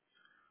landscape.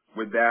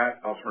 With that,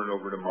 I'll turn it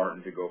over to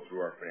Martin to go through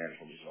our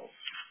financial results.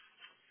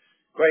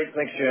 Great.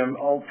 Thanks, Jim.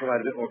 I'll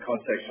provide a bit more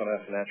context on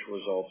our financial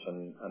results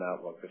and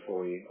outlook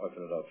before we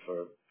open it up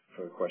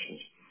for questions.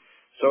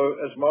 So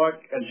as Mark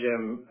and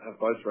Jim have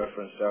both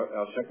referenced,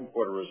 our second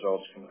quarter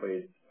results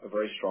complete a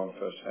very strong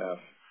first half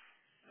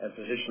and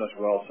position us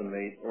well to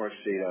meet or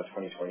exceed our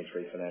 2023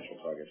 financial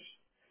targets.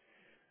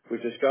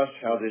 We've discussed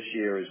how this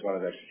year is one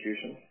of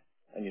execution,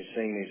 and you're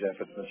seeing these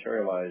efforts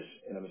materialize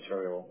in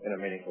a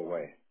meaningful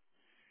way.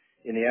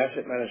 In the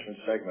asset management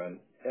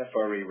segment,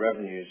 FRE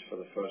revenues for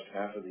the first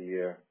half of the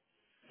year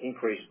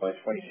increased by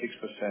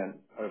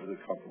 26% over the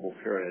comparable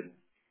period,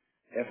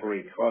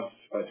 FRE costs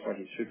by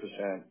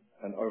 22%,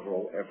 and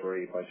overall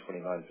FRE by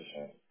 29%.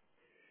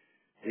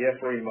 The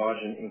FRE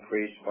margin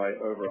increased by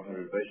over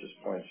 100 basis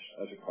points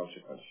as a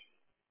consequence.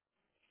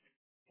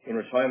 In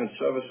retirement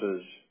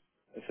services,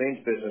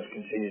 Athene's business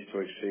continues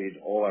to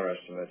exceed all our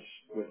estimates,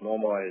 with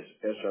normalized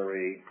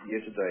SRE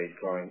year-to-date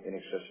growing in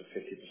excess of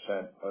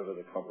 50% over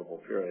the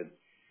comparable period,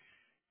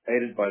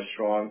 aided by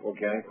strong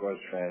organic growth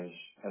trends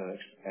and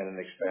an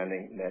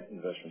expanding net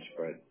investment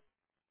spread.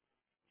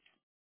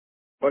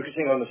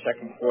 Focusing on the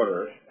second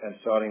quarter and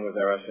starting with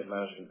our asset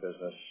management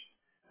business,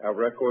 our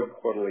record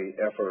quarterly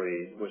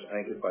FRE was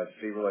anchored by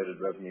fee-related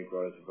revenue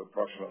growth of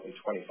approximately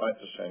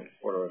 25%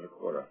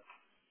 quarter-over-quarter.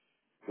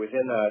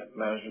 Within that,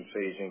 management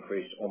fees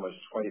increased almost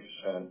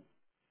 20%,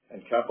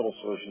 and capital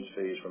solutions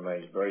fees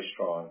remained very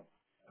strong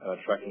and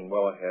are tracking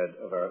well ahead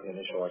of our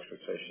initial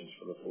expectations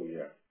for the full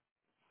year.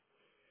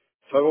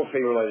 Total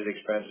fee-related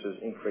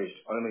expenses increased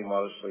only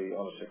modestly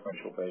on a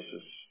sequential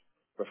basis,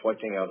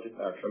 reflecting our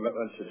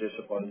commitment to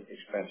disciplined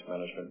expense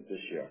management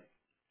this year.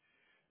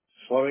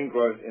 Slowing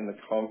growth in the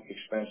comp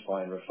expense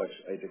line reflects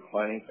a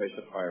declining pace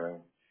of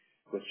hiring,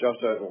 with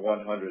just over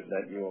 100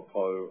 net new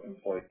Apollo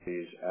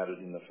employees added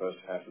in the first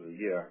half of the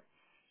year,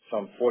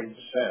 some 40%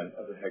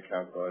 of the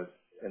headcount growth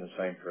in the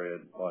same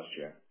period last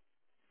year.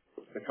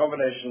 The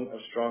combination of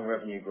strong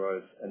revenue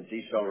growth and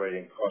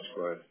decelerating cost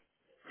growth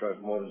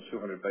drove more than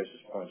 200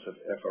 basis points of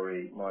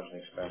FRE margin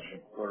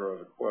expansion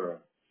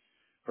quarter-over-quarter,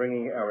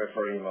 bringing our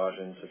FRE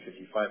margin to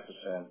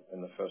 55%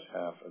 in the first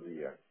half of the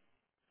year.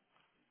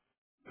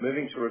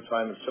 Moving to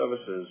retirement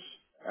services,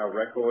 our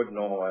record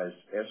normalized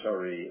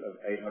SRE of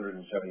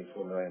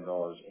 $874 million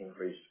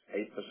increased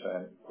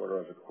 8%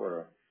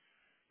 quarter-over-quarter,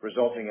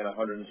 resulting in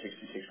 166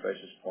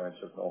 basis points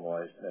of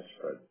normalized net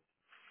spread.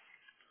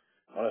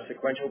 On a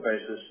sequential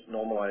basis,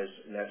 normalized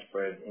net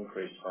spread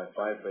increased by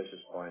 5 basis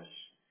points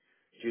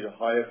due to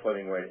higher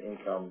floating rate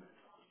income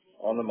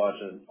on the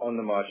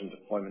margin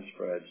deployment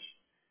spreads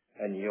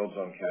and yields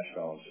on cash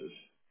balances,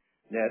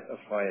 net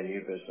of higher new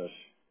business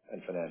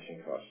and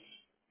financing costs.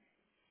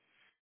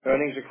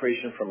 Earnings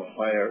accretion from a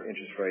higher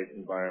interest rate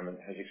environment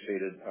has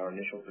exceeded our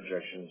initial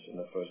projections in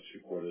the first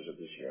 2 quarters of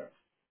this year.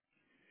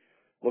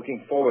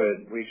 Looking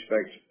forward, we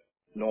expect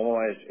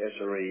normalized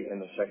SRE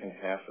in the second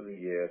half of the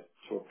year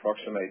to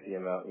approximate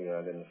the amount we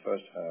earned in the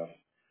first half,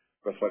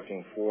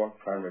 reflecting 4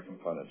 primary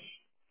components.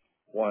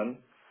 1,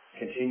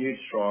 continued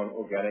strong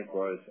organic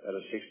growth at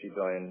a $60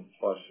 billion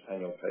plus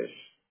annual pace.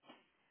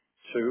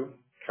 2,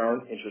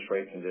 current interest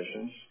rate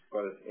conditions,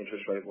 both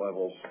interest rate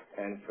levels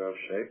and curve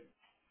shape.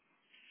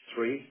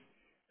 3,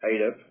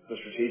 ADIP, the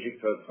strategic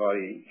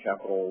third-party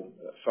capital,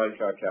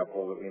 sidecar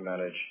capital that we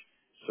manage,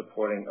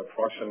 supporting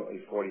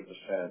approximately 40%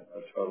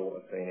 of total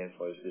Athene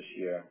inflows this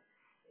year,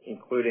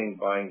 including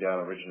buying down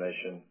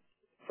origination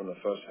from the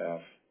first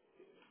half.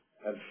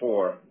 And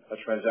 4, a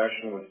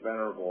transaction with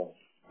Venerable,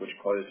 which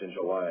closed in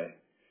July,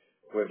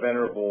 where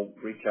Venerable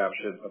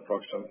recaptured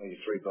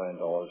approximately $3 billion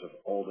of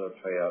older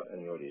payout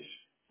annuities.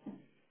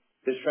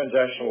 This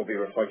transaction will be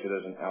reflected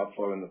as an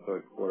outflow in the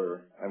third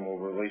quarter and will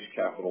release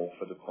capital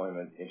for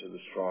deployment into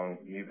the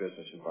strong new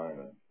business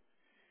environment.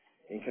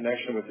 In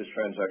connection with this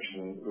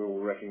transaction, we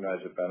will recognize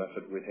a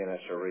benefit within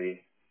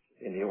SRE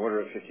in the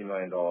order of $50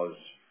 million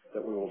that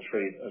we will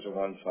treat as a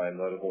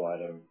one-time notable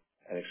item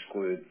and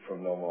exclude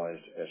from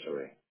normalized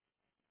SRE.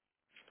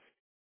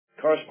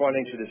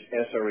 Corresponding to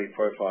this SRE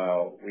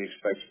profile, we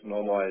expect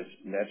normalized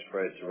net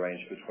spread to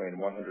range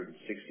between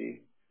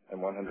 160 and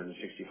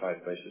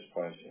 165 basis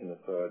points in the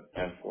third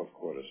and fourth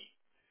quarters.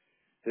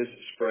 This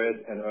spread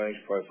and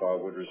earnings profile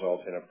would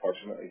result in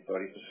approximately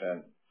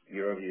 30%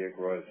 year-over-year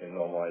growth in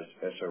normalized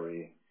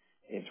SRE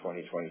in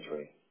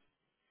 2023.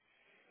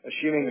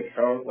 Assuming the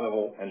current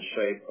level and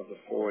shape of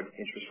the forward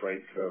interest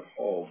rate curve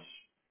holds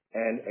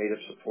and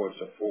ADIP supports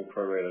a full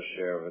pro rata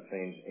share of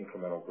Athene's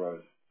incremental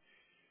growth,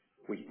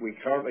 we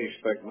currently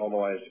expect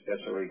normalized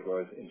SRE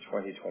growth in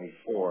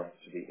 2024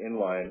 to be in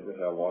line with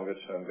our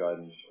longer-term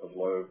guidance of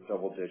low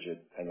double-digit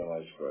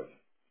annualized growth.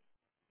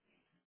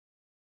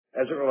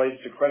 As it relates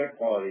to credit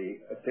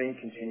quality, Athene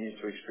continues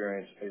to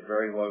experience a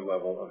very low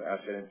level of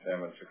asset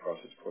impairments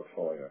across its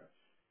portfolio,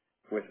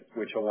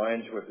 which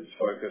aligns with its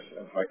focus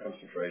and high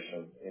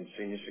concentration in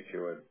senior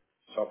secured,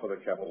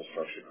 top-of-the-capital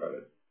structure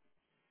credit.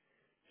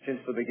 Since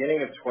the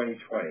beginning of 2020,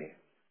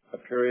 a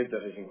period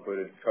that has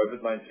included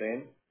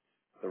COVID-19,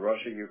 the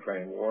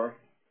Russia-Ukraine war,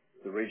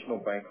 the regional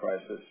bank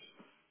crisis,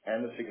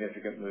 and the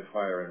significant move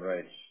higher in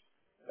rates,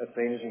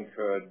 Athene has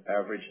incurred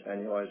average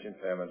annualized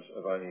impairments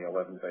of only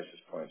 11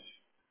 basis points,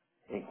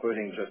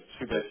 including just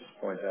 2 basis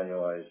points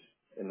annualized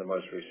in the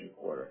most recent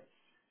quarter,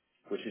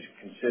 which is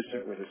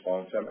consistent with its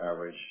long-term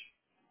average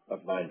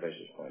of 9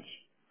 basis points.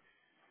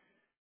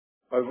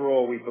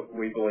 Overall, we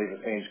believe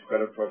Athene's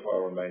credit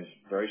profile remains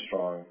very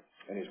strong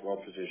and is well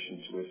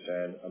positioned to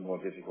withstand a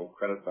more difficult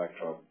credit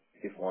backdrop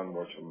if one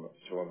were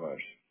to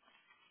emerge.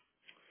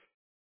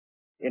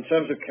 In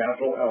terms of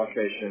capital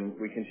allocation,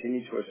 we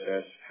continue to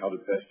assess how to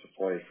best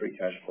deploy free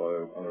cash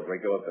flow on a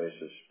regular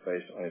basis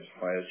based on its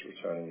highest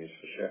returning use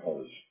for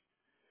shareholders.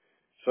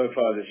 So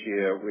far this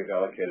year, we've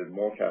allocated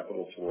more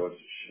capital towards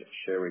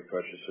share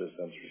repurchases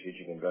than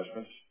strategic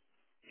investments,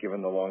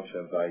 given the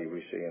long-term value we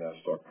see in our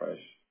stock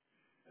price,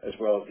 as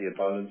well as the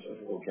abundance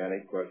of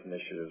organic growth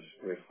initiatives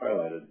we've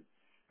highlighted,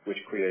 which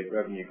create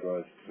revenue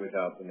growth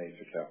without the need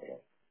for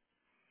capital.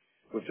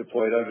 We've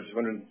deployed over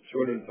 $230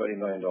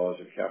 million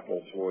of capital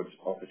towards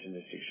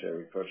opportunistic share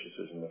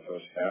repurchases in the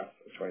first half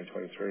of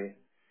 2023,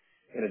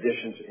 in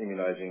addition to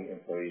immunizing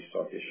employee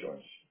stock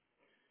issuance,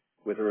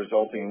 with a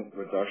resulting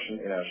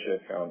reduction in our share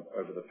count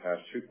over the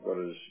past 2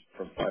 quarters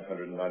from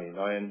 599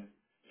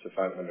 to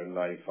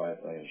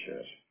 595 million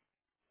shares.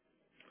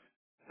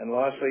 And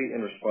lastly,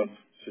 in response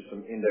to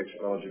some index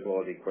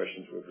eligibility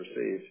questions we've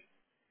received,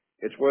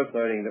 it's worth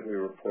noting that we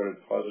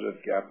reported positive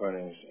GAAP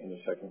earnings in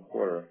the second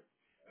quarter,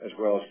 as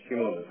well as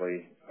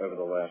cumulatively over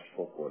the last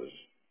 4 quarters.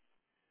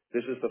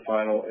 This is the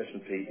final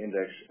S&P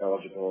index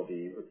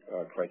eligibility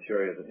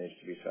criteria that needs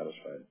to be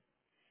satisfied.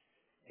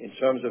 In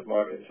terms of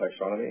market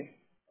taxonomy,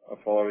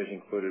 Apollo is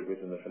included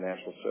within the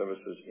financial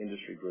services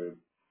industry group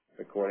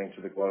according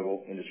to the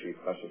Global Industry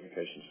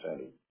Classification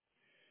Standard.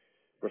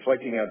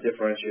 Reflecting our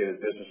differentiated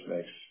business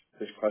mix,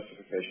 this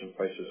classification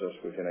places us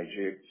within a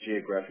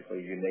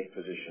geographically unique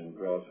position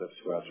relative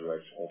to our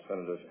direct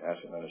alternative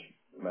asset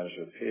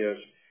manager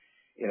peers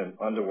in an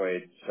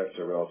underweight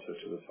sector relative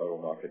to the total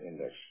market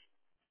index.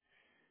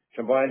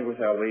 Combined with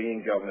our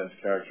leading governance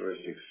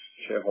characteristics,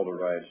 shareholder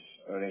rights,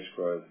 earnings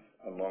growth,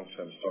 and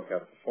long-term stock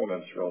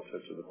outperformance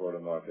relative to the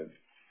broader market,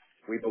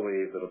 we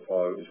believe that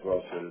Apollo is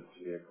well suited to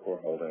be a core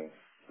holding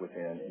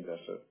within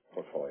investor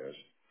portfolios.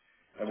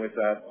 And with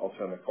that, I'll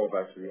turn the call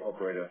back to the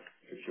operator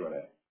for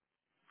Q&A.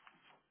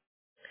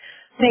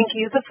 Thank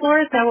you. The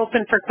floor is now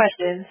open for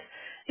questions.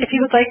 If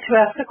you would like to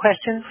ask a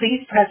question,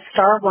 please press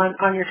star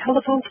 1 on your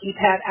telephone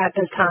keypad at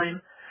this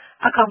time.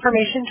 A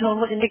confirmation tone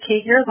will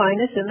indicate your line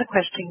is in the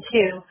question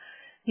queue.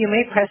 You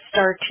may press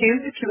star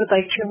 2 if you would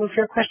like to remove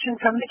your question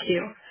from the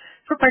queue.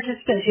 For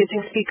participants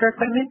using speaker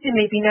equipment, it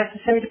may be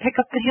necessary to pick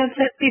up the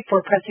handset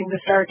before pressing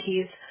the star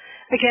keys.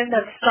 Again,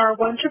 that's star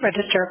 1 to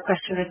register a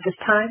question at this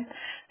time.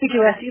 We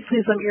do ask that you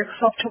please limit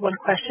yourself to 1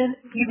 question.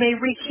 You may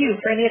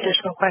re-queue for any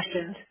additional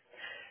questions.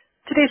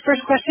 Today's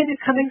first question is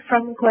coming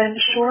from Glenn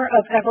Schorr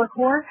of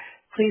Evercore.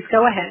 Please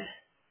go ahead.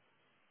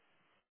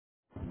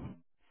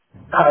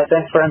 Hi,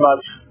 thanks very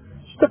much.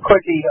 Just a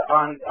quickie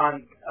on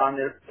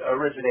the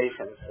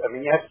originations. I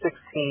mean, you have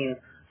 16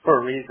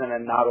 for a reason,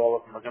 and not all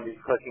of them are going to be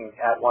clicking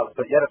at once.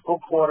 But you had a full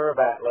quarter of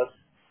Atlas.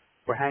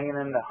 We're hanging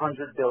in the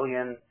 $100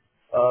 billion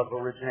of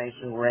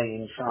origination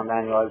range on an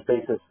annualized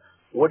basis.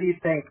 What do you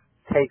think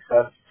takes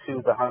us to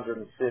the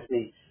 150?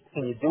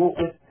 Can you do it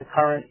with the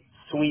current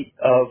suite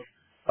of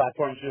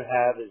platforms you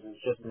have? Is it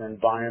just an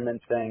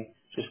environment thing?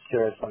 Just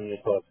curious on your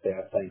thoughts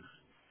there. Thanks.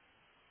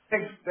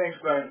 Thanks,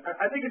 Glenn.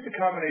 I think it's a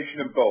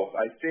combination of both.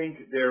 I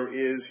think there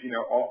is,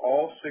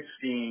 all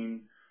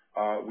 16,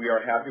 we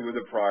are happy with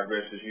the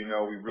progress. As you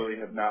know, we really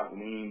have not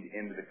leaned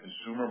into the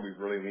consumer. We've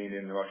really leaned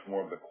into much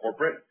more of the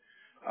corporate.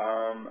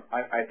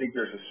 I think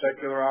there's a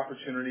secular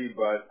opportunity,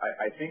 but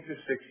I think the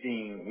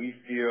 16, we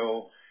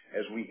feel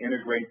as we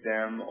integrate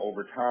them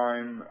over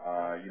time,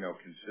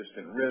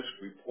 consistent risk,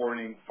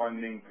 reporting,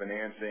 funding,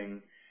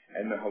 financing,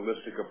 and the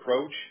holistic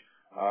approach,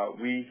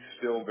 we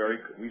still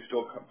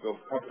feel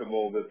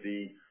comfortable that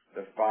the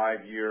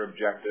 5-year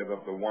objective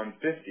of the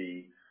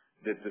 150,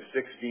 that the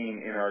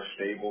 16 in our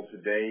stable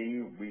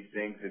today, we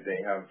think that they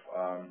have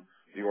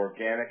the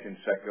organic and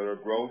secular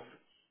growth.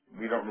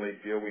 We don't really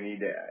feel we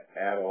need to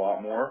add a lot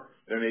more.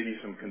 There may be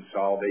some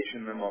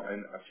consolidation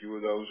in a few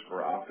of those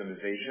for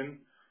optimization,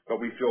 but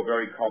we feel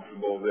very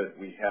comfortable that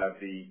we have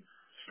the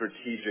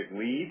strategic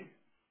lead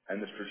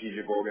and the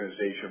strategic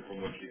organization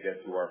from which to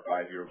get to our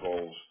 5-year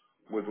goals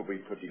with what we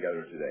put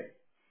together today.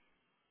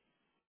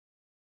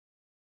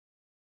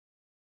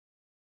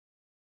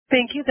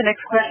 Thank you. The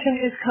next question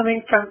is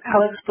coming from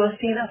Alex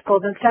Blostein of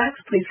Goldman Sachs.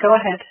 Please go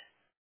ahead.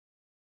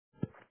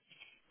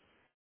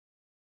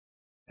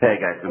 Hey,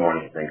 guys. Good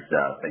morning. Thanks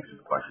for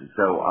the question.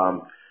 So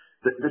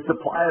the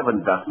supply of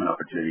investment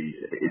opportunities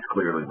is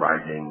clearly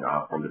rising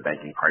from the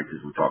banking crisis.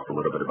 We talked a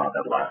little bit about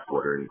that last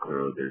quarter, and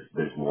clearly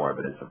there's more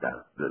evidence of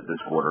that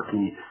this quarter.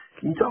 Can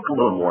you talk a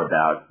little more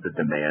about the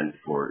demand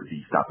for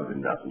these type of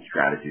investment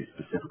strategies,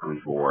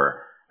 specifically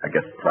for, I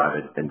guess,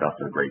 private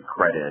investment-grade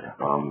credit?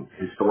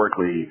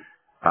 Historically,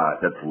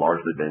 that's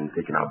largely been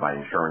taken out by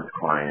insurance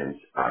clients.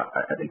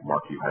 I think,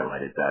 Mark, you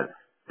highlighted that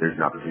there's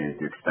an opportunity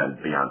to extend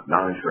beyond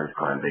non-insurance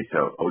client base.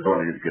 So I was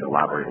wondering if you could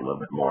elaborate a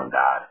little bit more on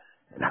that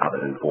and how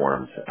that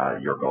informs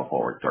your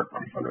go-forward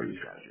third-party fundraising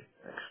strategy.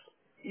 Thanks.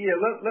 Yeah,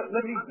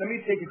 let me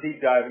take a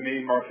deep dive, and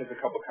maybe Mark has a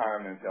couple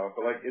comments on it.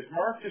 But as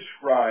Mark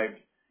described,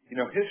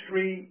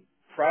 history,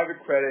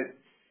 private credit,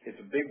 it's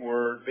a big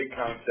word, big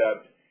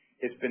concept.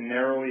 It's been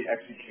narrowly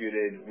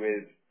executed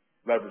with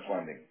leverage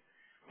lending.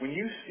 When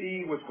you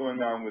see what's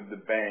going on with the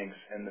banks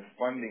and the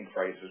funding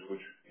crisis,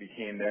 which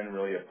became then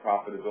really a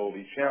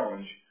profitability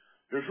challenge,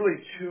 there's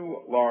really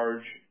 2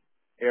 large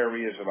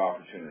areas of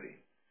opportunity.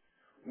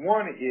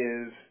 One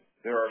is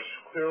there are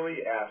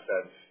clearly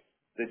assets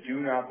that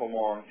do not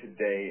belong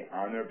today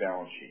on their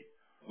balance sheet.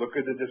 Look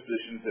at the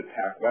dispositions that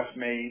PacWest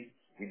made.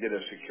 We did a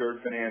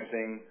secured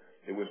financing.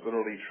 It was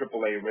literally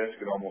AAA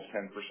risk at almost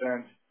 10%.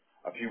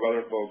 A few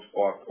other folks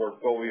bought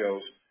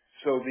portfolios.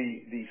 So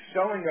the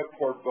selling of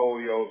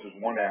portfolios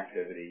is one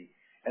activity,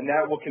 and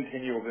that will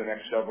continue over the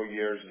next several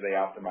years as they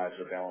optimize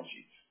their balance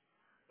sheets.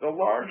 The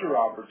larger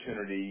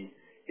opportunity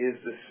is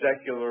the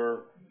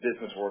secular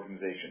business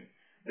organization.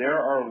 There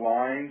are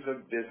lines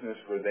of business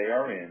where they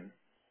are in,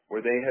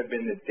 where they have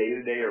been the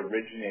day-to-day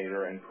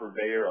originator and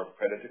purveyor of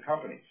credit to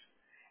companies.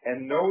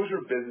 And those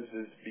are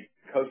businesses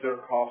because their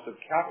cost of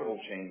capital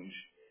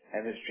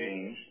has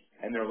changed,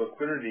 and their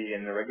liquidity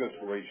and their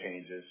regulatory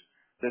changes,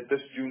 that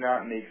this do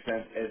not make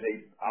sense as a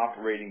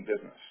operating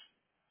business.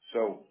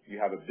 So you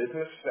have a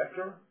business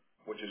sector,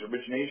 which is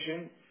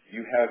origination.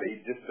 You have a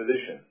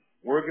disposition.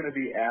 We're going to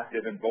be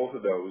active in both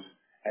of those,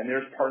 and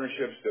there's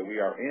partnerships that we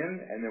are in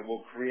and that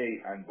we'll create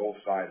on both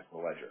sides of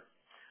the ledger.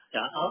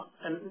 Yeah,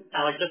 and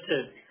Alex, just to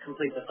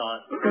complete the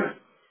thought,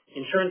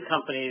 insurance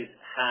companies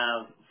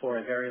have for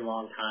a very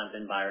long time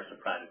been buyers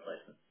of private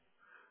placements,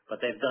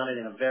 but they've done it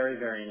in a very,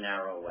 very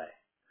narrow way.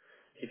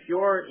 If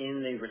you're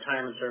in the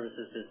retirement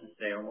services business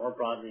today, or more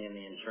broadly in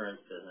the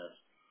insurance business,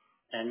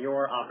 and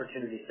your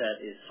opportunity set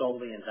is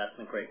solely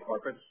investment-grade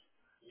corporates,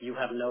 you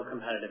have no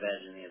competitive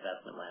edge in the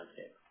investment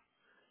landscape.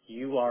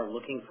 You are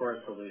looking for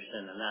a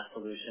solution, and that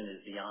solution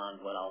is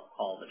beyond what I'll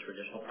call the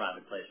traditional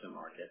private placement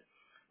market.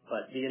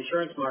 But the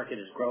insurance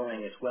market is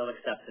growing. It's well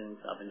acceptance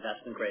of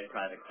investment-grade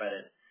private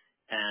credit,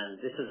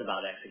 and this is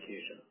about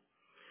execution.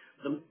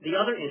 The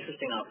other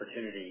interesting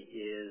opportunity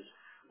is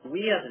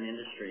we as an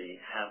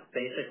industry have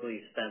basically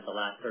spent the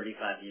last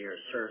 35 years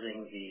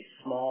serving the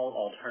small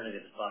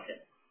alternatives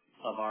bucket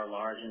of our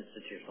large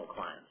institutional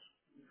clients.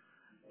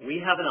 We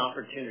have an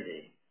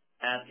opportunity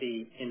at the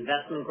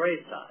investment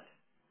grade side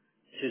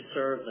to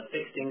serve the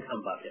fixed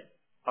income bucket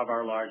of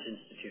our large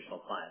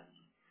institutional clients.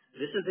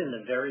 This is in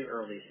the very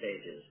early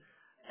stages,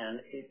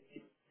 and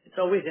it's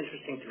always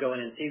interesting to go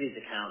in and see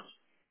these accounts.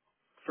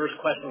 First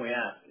question we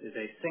ask, is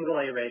a single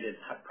A-rated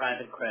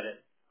private credit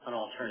an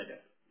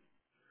alternative?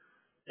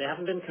 They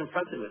haven't been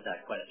confronted with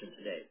that question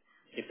to date.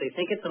 If they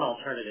think it's an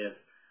alternative,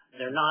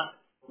 they're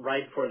not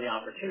right for the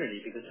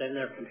opportunity because then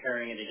they're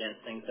comparing it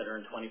against things that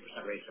earn 20%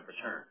 rates of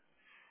return.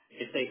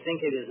 If they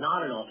think it is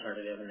not an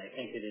alternative and they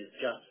think it is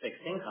just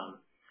fixed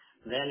income,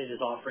 then it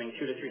is offering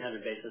 200 to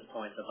 300 basis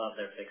points above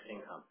their fixed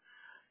income.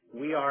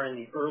 We are in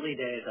the early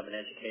days of an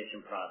education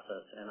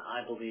process, and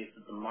I believe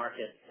that the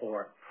market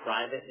for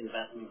private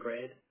investment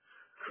grade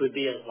could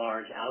be as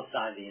large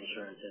outside the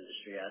insurance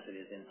industry as it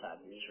is inside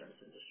the insurance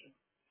industry.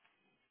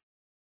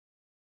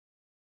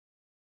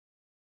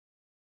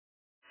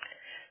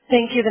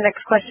 Thank you. The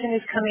next question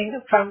is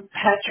coming from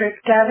Patrick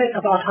Davitt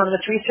of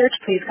Autonomous Research.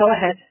 Please go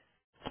ahead.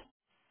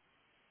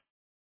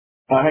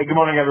 Hey, good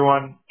morning,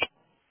 everyone.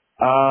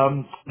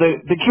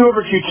 The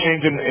Q-over-Q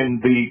change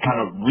in the kind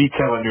of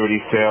retail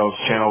annuity sales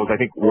channel was, I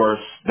think,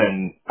 worse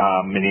than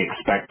many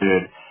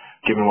expected,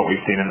 given what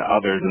we've seen in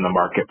others in the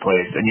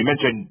marketplace. And you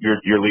mentioned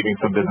you're leaving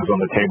some business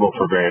on the table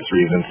for various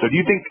reasons. So do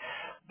you think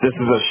this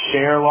is a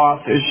share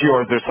loss issue,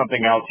 or is there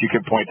something else you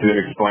could point to that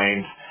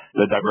explains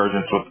the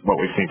divergence with what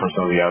we've seen from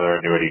some of the other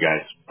annuity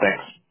guys?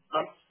 Thanks.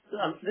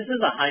 This is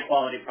a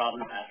high-quality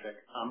problem,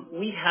 Patrick.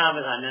 We have,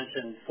 as I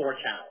mentioned, 4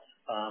 channels.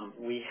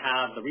 We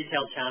have the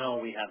retail channel,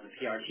 we have the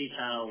PRT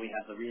channel, we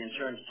have the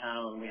reinsurance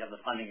channel, and we have the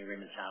funding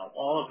agreement channel,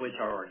 all of which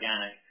are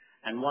organic.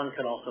 And one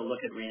could also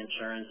look at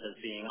reinsurance as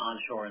being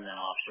onshore and then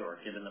offshore,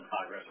 given the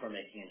progress we're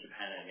making in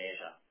Japan and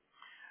Asia.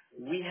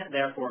 We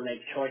therefore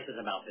make choices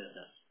about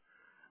business.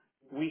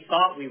 We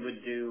thought we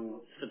would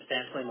do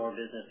substantially more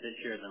business this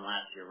year than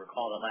last year.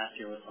 Recall that last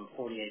year was some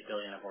 $48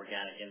 billion of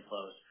organic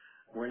inflows.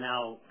 We're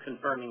now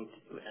confirming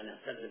and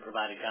essentially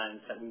provided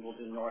guidance that we will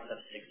do north of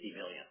 $60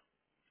 billion.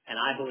 And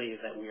I believe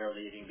that we are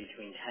leaving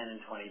between $10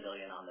 and $20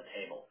 billion on the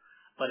table.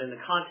 But in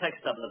the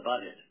context of the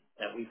budget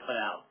that we put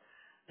out,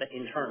 that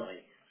internally,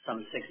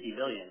 some $60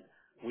 billion,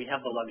 we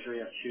have the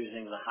luxury of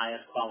choosing the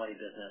highest quality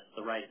business,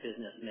 the right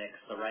business mix,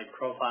 the right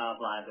profile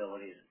of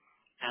liabilities,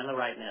 and the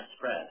right net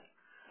spread.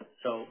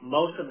 So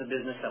most of the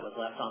business that was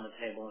left on the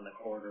table in the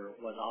quarter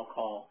was, I'll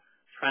call,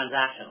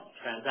 transactional.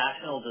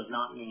 Transactional does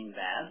not mean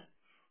bad.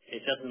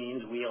 It just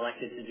means we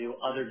elected to do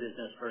other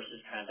business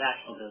versus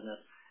transactional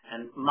business,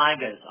 and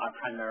MYGAs are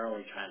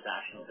primarily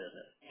transactional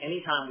business.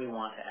 Anytime we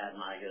want to add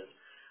MYGAs,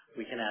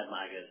 we can add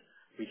MYGAs.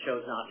 We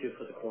chose not to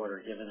for the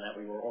quarter, given that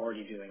we were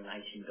already doing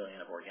 $19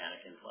 billion of organic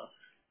inflows.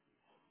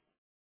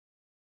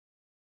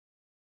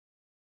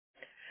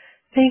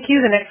 Thank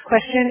you. The next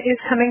question is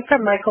coming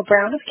from Michael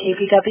Brown of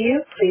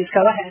KBW. Please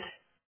go ahead.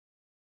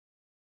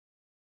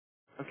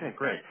 Okay,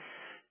 great.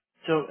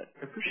 So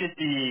I appreciate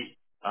the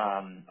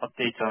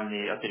updates on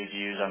the updated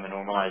views on the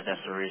normalized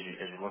SREs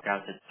as we look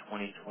out to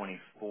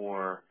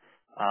 2024.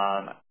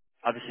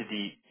 Obviously,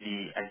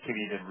 the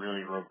activity has been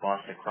really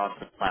robust across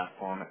the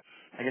platform.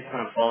 I guess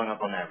kind of following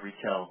up on that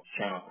retail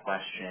channel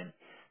question,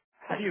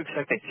 how do you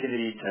expect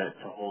activity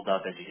to hold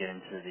up as you get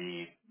into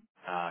the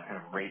kind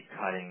of rate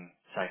cutting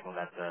cycle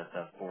that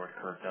the forward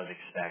curve does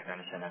expect? I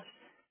understand that's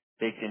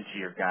baked into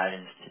your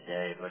guidance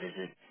today, but is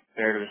it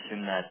fair to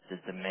assume that the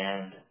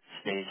demand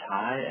stays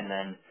high? And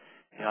then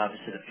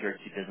obviously the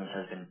PRT business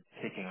has been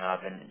picking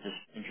up, and just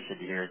interested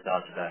to hear your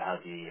thoughts about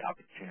how the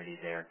opportunity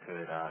there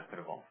could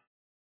evolve.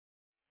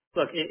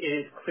 Look, it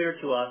is clear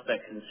to us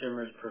that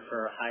consumers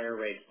prefer higher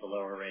rates to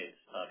lower rates.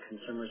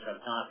 Consumers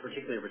have not,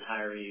 particularly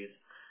retirees,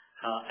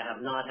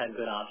 have not had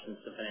good options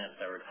to finance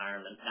their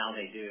retirement. Now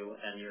they do,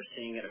 and you're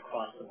seeing it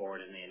across the board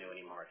in the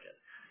annuity market.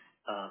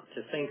 To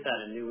think that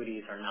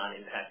annuities are not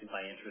impacted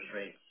by interest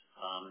rates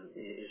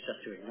is just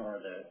to ignore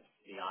the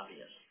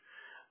obvious.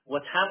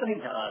 What's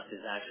happening to us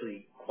is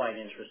actually quite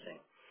interesting.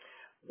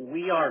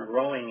 We are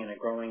growing in a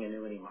growing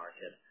annuity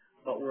market,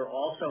 but we're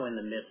also in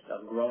the midst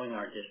of growing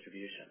our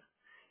distribution.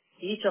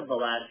 Each of the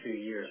last few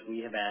years,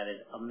 we have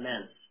added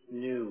immense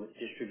new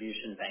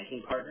distribution banking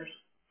partners.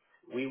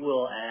 We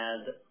will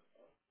add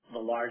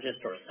the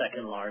largest or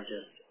second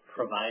largest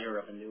provider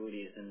of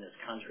annuities in this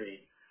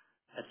country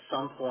at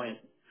some point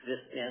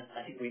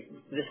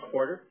this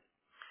quarter,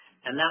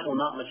 and that will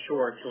not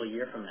mature till a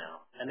year from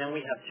now. And then we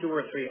have 2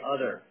 or 3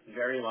 other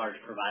very large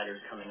providers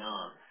coming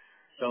on.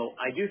 So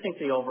I do think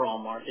the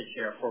overall market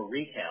share for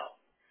retail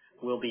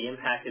will be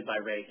impacted by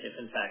rates if,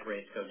 in fact,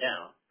 rates go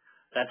down.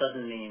 That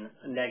doesn't mean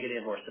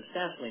negative or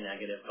substantially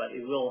negative, but it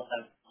will,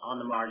 on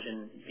the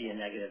margin, be a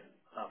negative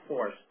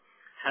force.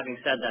 Having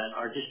said that,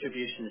 our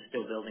distribution is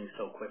still building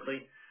so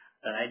quickly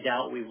that I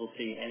doubt we will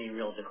see any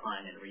real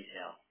decline in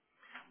retail.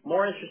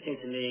 More interesting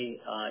to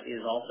me is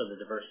also the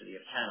diversity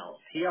of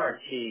channels.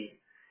 PRT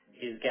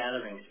is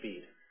gathering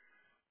speed.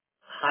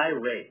 High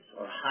rates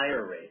or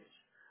higher rates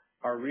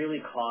are really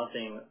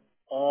causing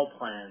all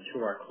plans who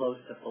are close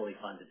to fully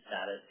funded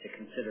status to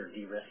consider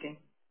de-risking.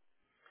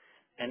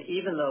 And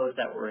even those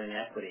that were in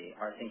equity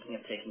are thinking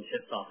of taking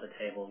chips off the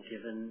table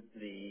given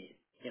the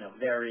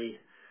very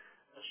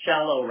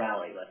shallow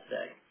rally, let's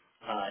say,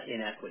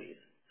 in equities.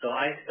 So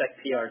I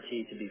expect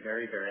PRT to be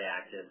very, very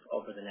active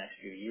over the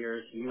next few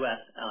years, U.S.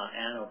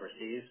 And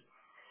overseas.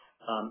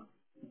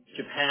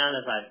 Japan,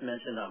 as I've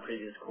mentioned on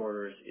previous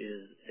quarters,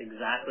 is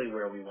exactly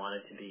where we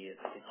want it to be.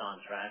 It's on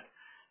track.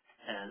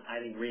 And I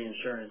think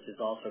reinsurance is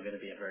also going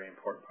to be a very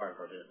important part of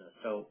our business.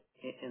 So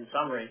in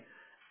summary,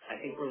 I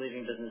think we're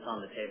leaving business on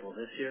the table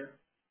this year,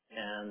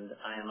 and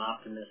I am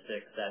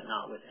optimistic that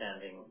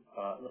notwithstanding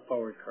the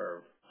forward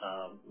curve,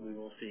 we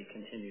will see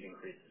continued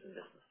increases in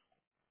business.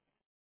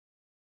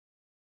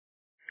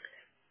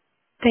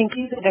 Thank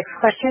you. The next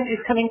question is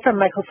coming from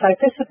Michael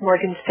Cyprys of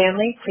Morgan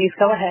Stanley. Please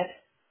go ahead.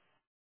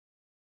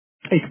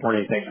 Hey, good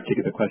morning. Thanks for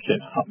taking the question.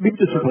 Maybe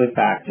just circling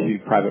back to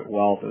private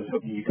wealth, I was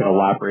hoping you could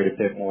elaborate a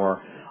bit more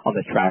on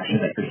the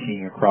traction that you're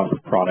seeing across the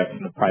products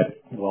in the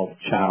private wealth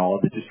channel,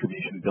 the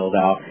distribution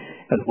build-out,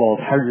 as well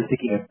as how you're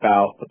thinking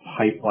about the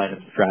pipeline of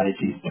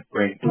strategies to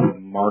bring to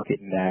the market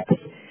next.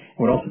 I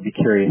would also be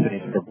curious any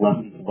sort of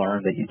lessons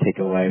learned that you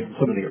take away from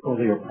some of the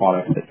earlier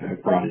products that you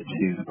have brought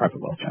into the private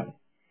wealth channel.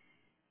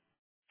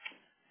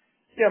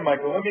 Yeah,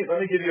 Michael, let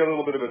me give you a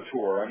little bit of a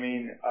tour. I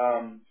mean,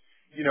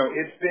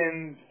 it's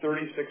been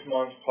 36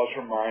 months plus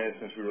or minus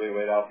since we really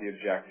laid out the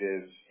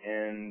objectives.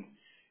 And,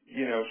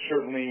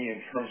 certainly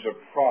in terms of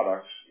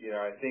products,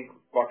 I think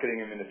bucketing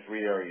them into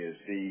 3 areas.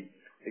 The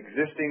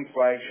existing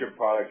flagship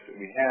products that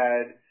we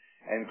had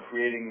and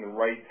creating the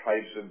right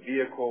types of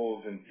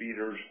vehicles and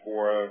feeders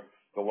for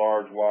the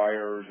large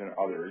wires and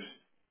others.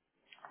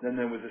 Then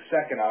there was a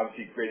second,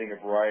 obviously, creating a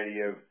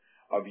variety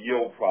of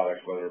yield products,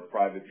 whether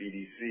private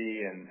BDC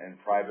and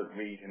private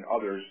REIT and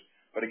others.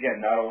 But again,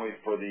 not only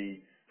for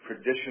the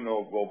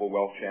traditional global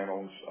wealth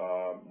channels,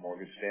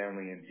 Morgan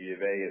Stanley and B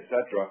of A, et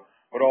cetera,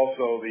 but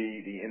also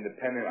the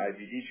independent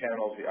IBD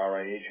channels, the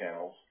RIA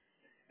channels.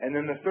 And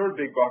then the third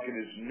big bucket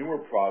is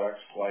newer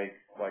products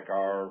like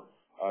our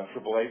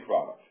AAA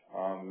product,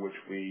 which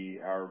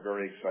we are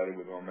very excited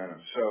with momentum.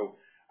 So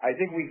I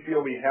think we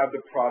feel we have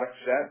the product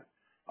set,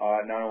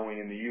 not only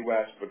in the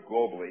U.S. but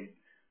globally.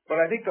 But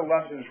I think the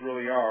lessons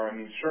really are,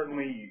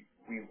 certainly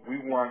we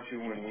want to,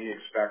 and we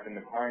expect, and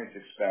the clients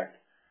expect,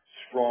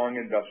 strong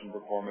investment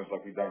performance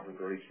like we've done for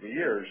 33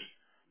 years.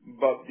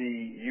 But the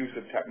use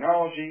of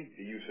technology,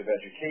 the use of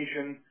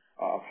education,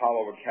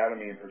 Apollo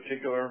Academy in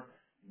particular,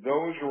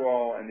 those are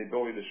all, and the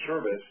ability to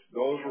service,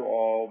 those are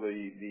all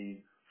the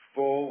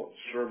full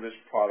service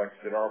products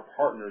that our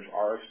partners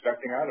are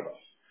expecting out of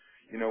us.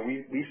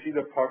 We see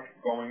the puck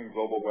going in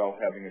global wealth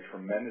having a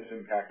tremendous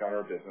impact on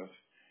our business.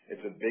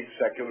 It's a big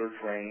secular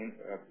trend.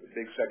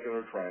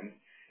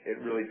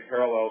 It really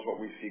parallels what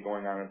we see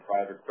going on in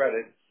private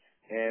credit.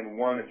 And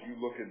if you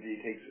look at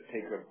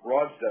take a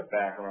broad step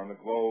back around the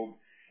globe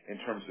in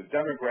terms of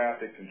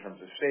demographics, in terms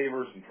of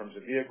savers, in terms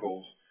of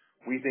vehicles,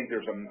 we think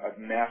there's a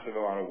massive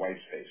amount of white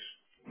space.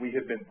 We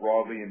have been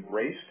broadly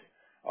embraced.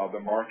 The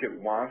market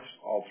wants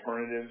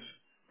alternatives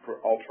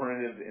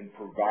in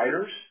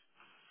providers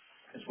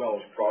as well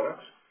as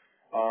products.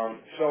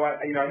 So I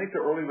think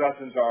the early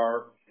lessons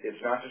are it's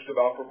not just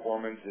about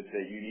performance. It's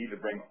that you need to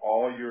bring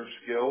all your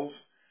skills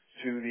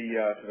to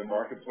the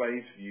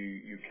marketplace.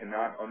 You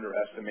cannot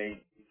underestimate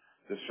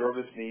the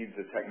service needs,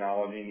 the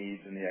technology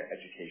needs, and the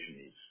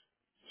education needs.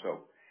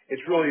 So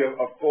it's really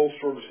a full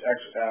service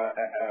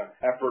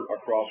effort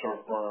across our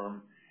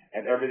firm,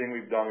 and everything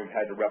we've done, we've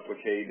had to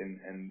replicate,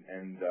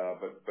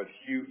 but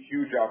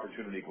huge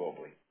opportunity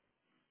globally.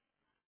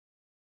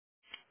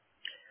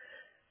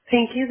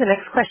 Thank you. The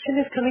next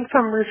question is coming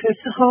from Rufus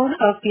Hone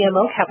of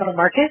BMO Capital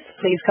Markets.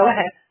 Please go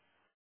ahead.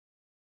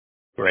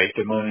 Great.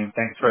 Good morning.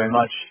 Thanks very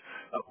much.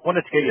 I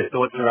wanted to get your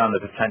thoughts around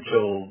the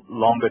potential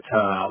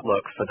longer-term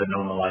outlook for the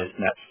normalized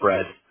net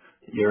spread.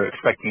 You're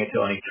expecting it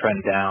to only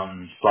trend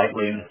down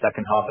slightly in the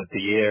second half of the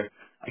year.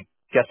 I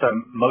guess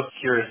I'm most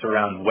curious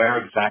around where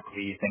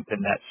exactly you think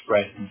the net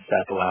spread can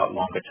settle out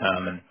longer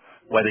term, and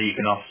whether you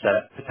can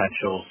offset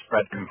potential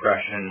spread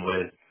compression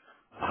with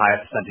a higher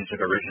percentage of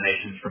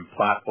originations from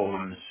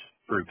platforms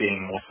through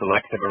being more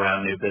selective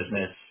around new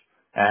business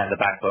and the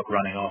back book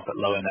running off at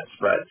lower net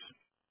spreads.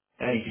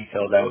 Any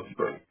detail there would be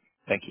great.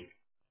 Thank you.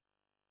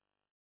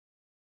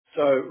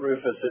 So,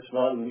 Rufus, it's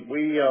Martin.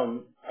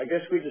 I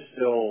guess we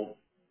distill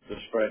the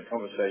spread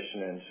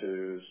conversation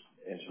into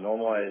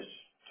normalized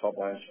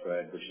top-line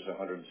spread, which is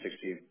 160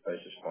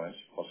 basis points,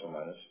 plus or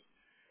minus.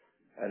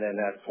 And then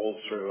that falls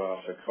through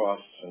after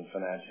costs and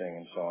financing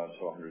and so on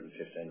to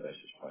 115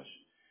 basis points.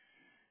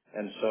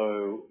 And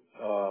so,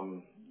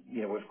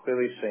 we've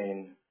clearly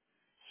seen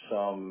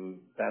some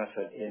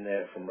benefit in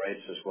there from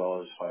rates as well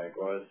as higher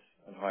growth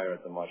and higher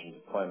at the margin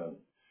deployment.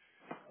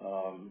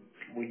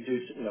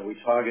 We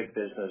target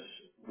business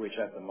which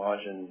at the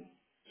margin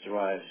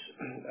derives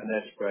a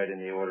net spread in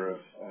the order of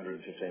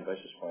 115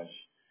 basis points.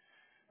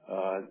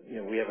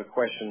 We have a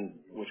question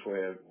which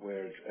we're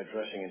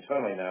addressing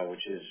internally now,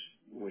 which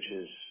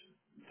is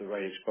the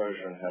rate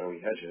exposure and how do we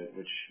hedge it,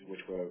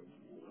 which we'll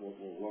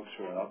work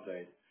through an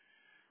update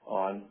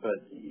on.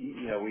 But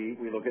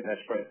we look at net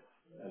spread,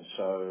 and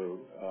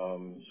so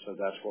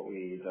that's what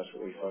we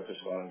focus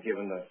on.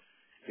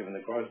 Given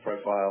the growth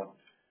profile,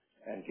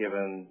 and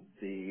given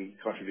the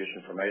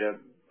contribution from ADIP,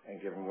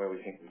 and given where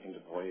we think we can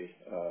deploy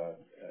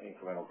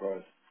incremental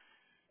growth,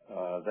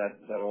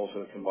 that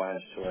also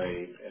combines to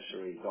a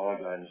SRE dollar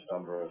guidance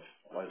number of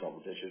low double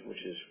digit,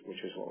 which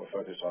is what we're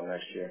focused on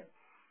next year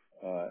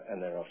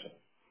and thereafter.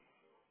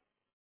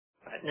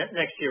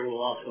 Next year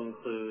will also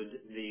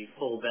include the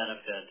full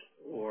benefit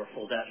or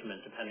full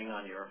detriment, depending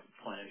on your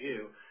point of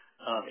view,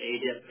 of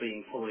ADIP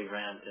being fully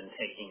ramped and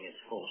taking its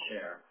full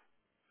share.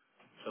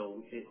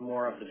 So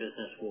more of the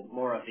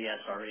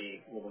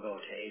SRE will go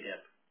to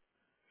ADIP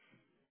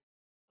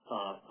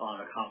on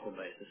a comparable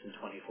basis in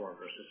 24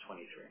 versus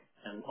 23.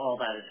 And all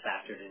that is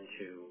factored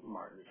into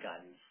Martin's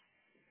guidance.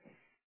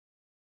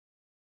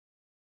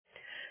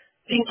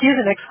 Thank you.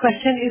 The next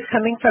question is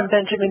coming from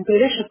Benjamin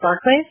Budish of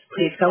Barclays.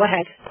 Please go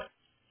ahead.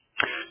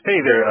 Hey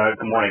there.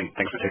 Good morning.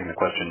 Thanks for taking the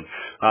question.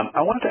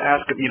 I wanted to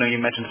ask, you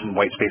mentioned some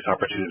white space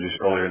opportunities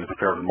earlier in the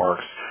prepared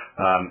remarks.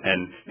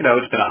 And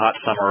it's been a hot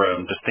summer.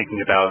 I'm just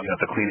thinking about,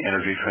 the clean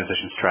energy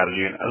transition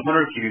strategy. And I was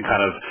wondering if you can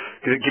kind of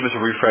give us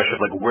a refresh of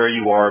where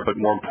you are, but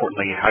more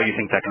importantly, how you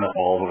think that can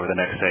evolve over the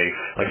next, say,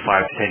 5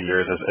 to 10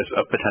 years as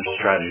a potential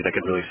strategy that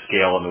could really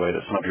scale in the way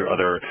that some of your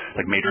other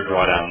major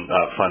drawdown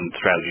fund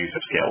strategies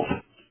have scaled.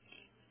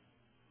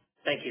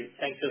 Thank you.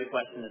 Thanks for the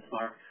question. It's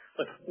Mark.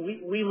 Look,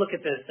 we look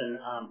at this,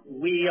 and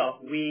we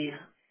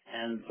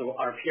and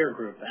our peer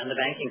group and the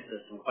banking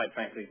system, quite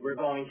frankly, we're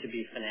going to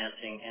be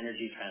financing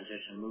energy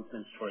transition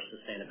movements towards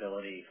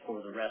sustainability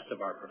for the rest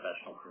of our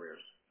professional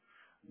careers.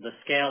 The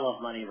scale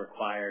of money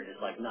required is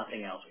like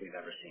nothing else we've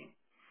ever seen.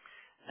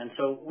 And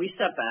so we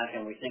step back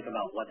and we think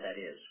about what that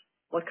is.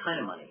 What kind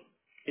of money?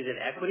 Is it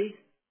equity?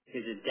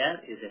 Is it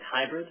debt? Is it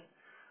hybrid?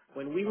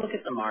 When we look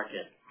at the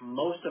market,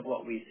 most of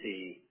what we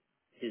see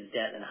is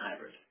debt and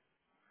hybrid.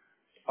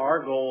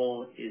 Our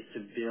goal is to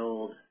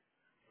build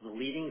the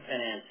leading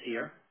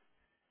financier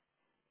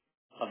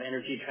of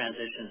energy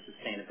transition and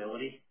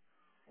sustainability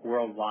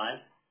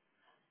worldwide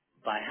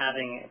by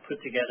having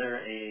put together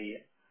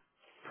a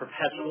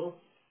perpetual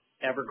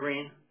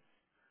evergreen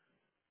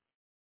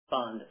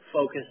fund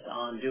focused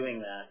on doing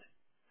that.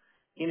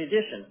 In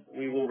addition,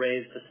 we will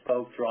raise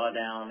bespoke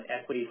drawdown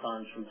equity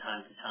funds from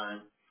time to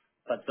time,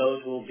 but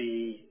those will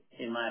be,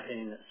 in my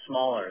opinion,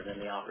 smaller than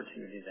the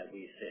opportunity that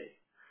we see.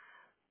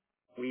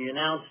 We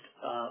announced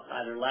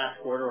either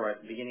last quarter or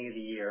at the beginning of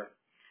the year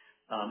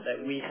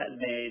that we had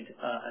made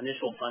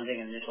initial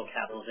funding and initial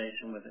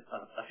capitalization with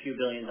a few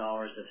 $1 billion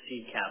of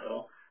seed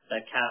capital.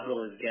 That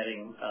capital is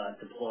getting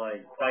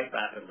deployed quite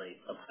rapidly.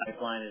 The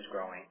pipeline is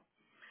growing.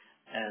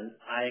 And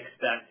I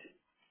expect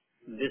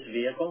this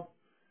vehicle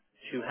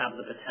to have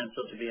the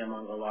potential to be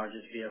among the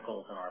largest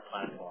vehicles on our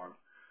platform.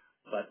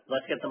 But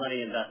let's get the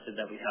money invested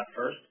that we have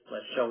first.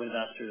 Let's show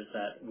investors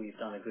that we've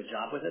done a good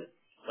job with it.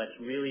 Let's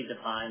really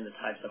define the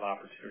types of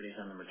opportunities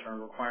and the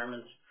return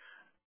requirements.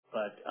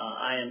 But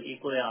I am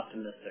equally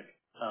optimistic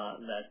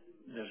that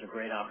there's a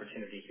great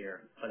opportunity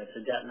here. But it's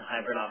a debt and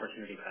hybrid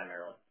opportunity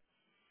primarily.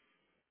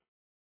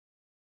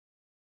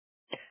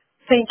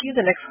 Thank you.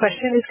 The next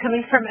question is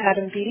coming from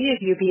Adam Beatty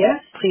of UBS.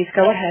 Please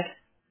go ahead.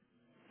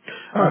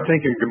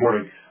 Thank you. Good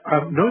morning.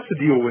 Noticed the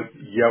deal with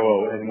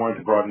Yellow and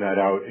wanted to broaden that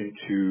out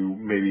into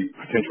maybe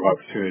potential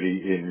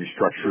opportunity in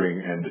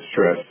restructuring and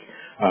distress.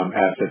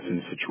 assets and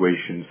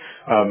situations,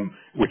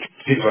 which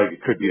seems like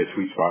it could be a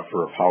sweet spot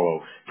for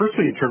Apollo.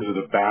 Firstly, in terms of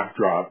the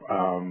backdrop,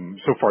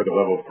 so far the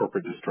level of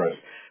corporate distress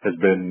has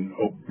been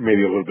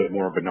maybe a little bit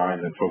more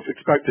benign than folks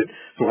expected.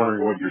 So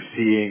wondering what you're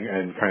seeing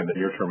and kind of the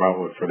near-term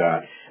outlook for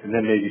that. And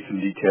then maybe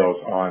some details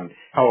on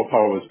how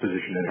Apollo is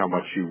positioned and how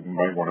much you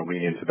might want to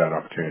lean into that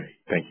opportunity.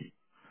 Thank you.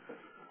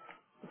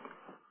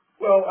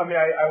 Well, I mean,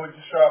 I would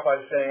just start off by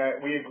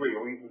saying we agree.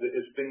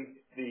 It's been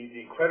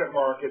the credit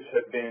markets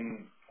have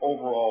been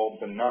overall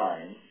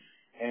benign,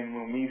 and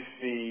when we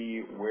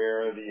see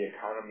where the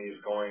economy is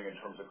going in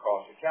terms of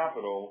cost of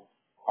capital,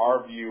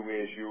 our view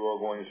is you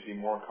are going to see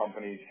more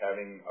companies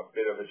having a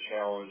bit of a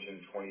challenge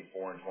in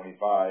 24 and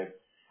 25,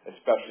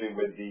 especially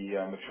with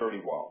the maturity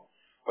wall.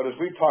 But as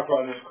we've talked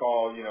about on this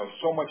call,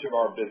 so much of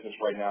our business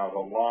right now, the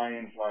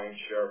lion's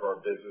share of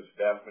our business,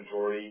 vast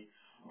majority,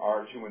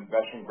 are to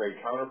investment-grade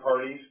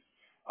counterparties,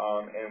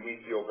 and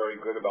we feel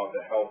very good about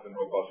the health and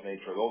robust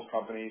nature of those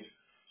companies.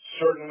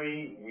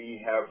 Certainly,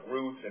 we have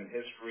roots and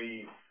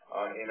history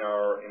in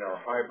our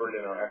hybrid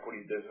and our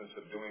equity business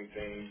of doing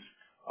things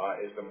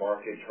as the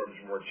market turns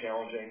more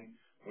challenging.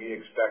 We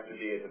expect to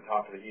be at the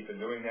top of the heap in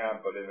doing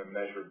that, but in a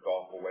measured,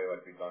 thoughtful way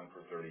like we've done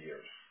for 30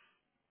 years.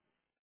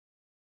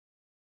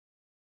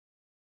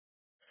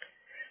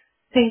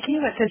 Thank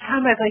you. At this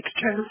time, I'd like to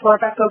turn the floor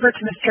back over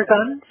to Mr.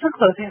 Gunn for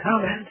closing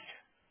comments.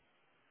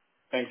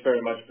 Thanks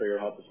very much for your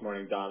help this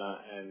morning, Donna,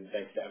 and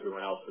thanks to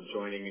everyone else for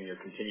joining and your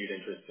continued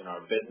interest in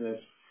our business.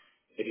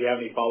 If you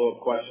have any follow-up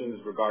questions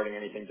regarding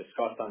anything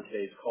discussed on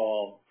today's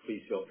call,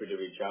 please feel free to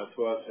reach out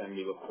to us, and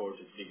we look forward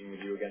to speaking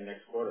with you again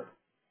next quarter.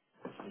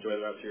 Enjoy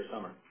the rest of your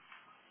summer.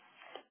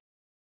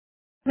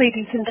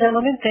 Ladies and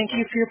gentlemen, thank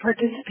you for your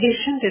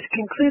participation. This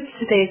concludes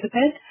today's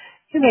event.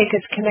 You may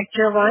disconnect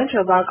your lines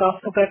or log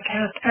off the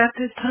webcast at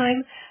this time,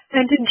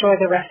 and enjoy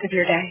the rest of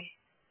your day.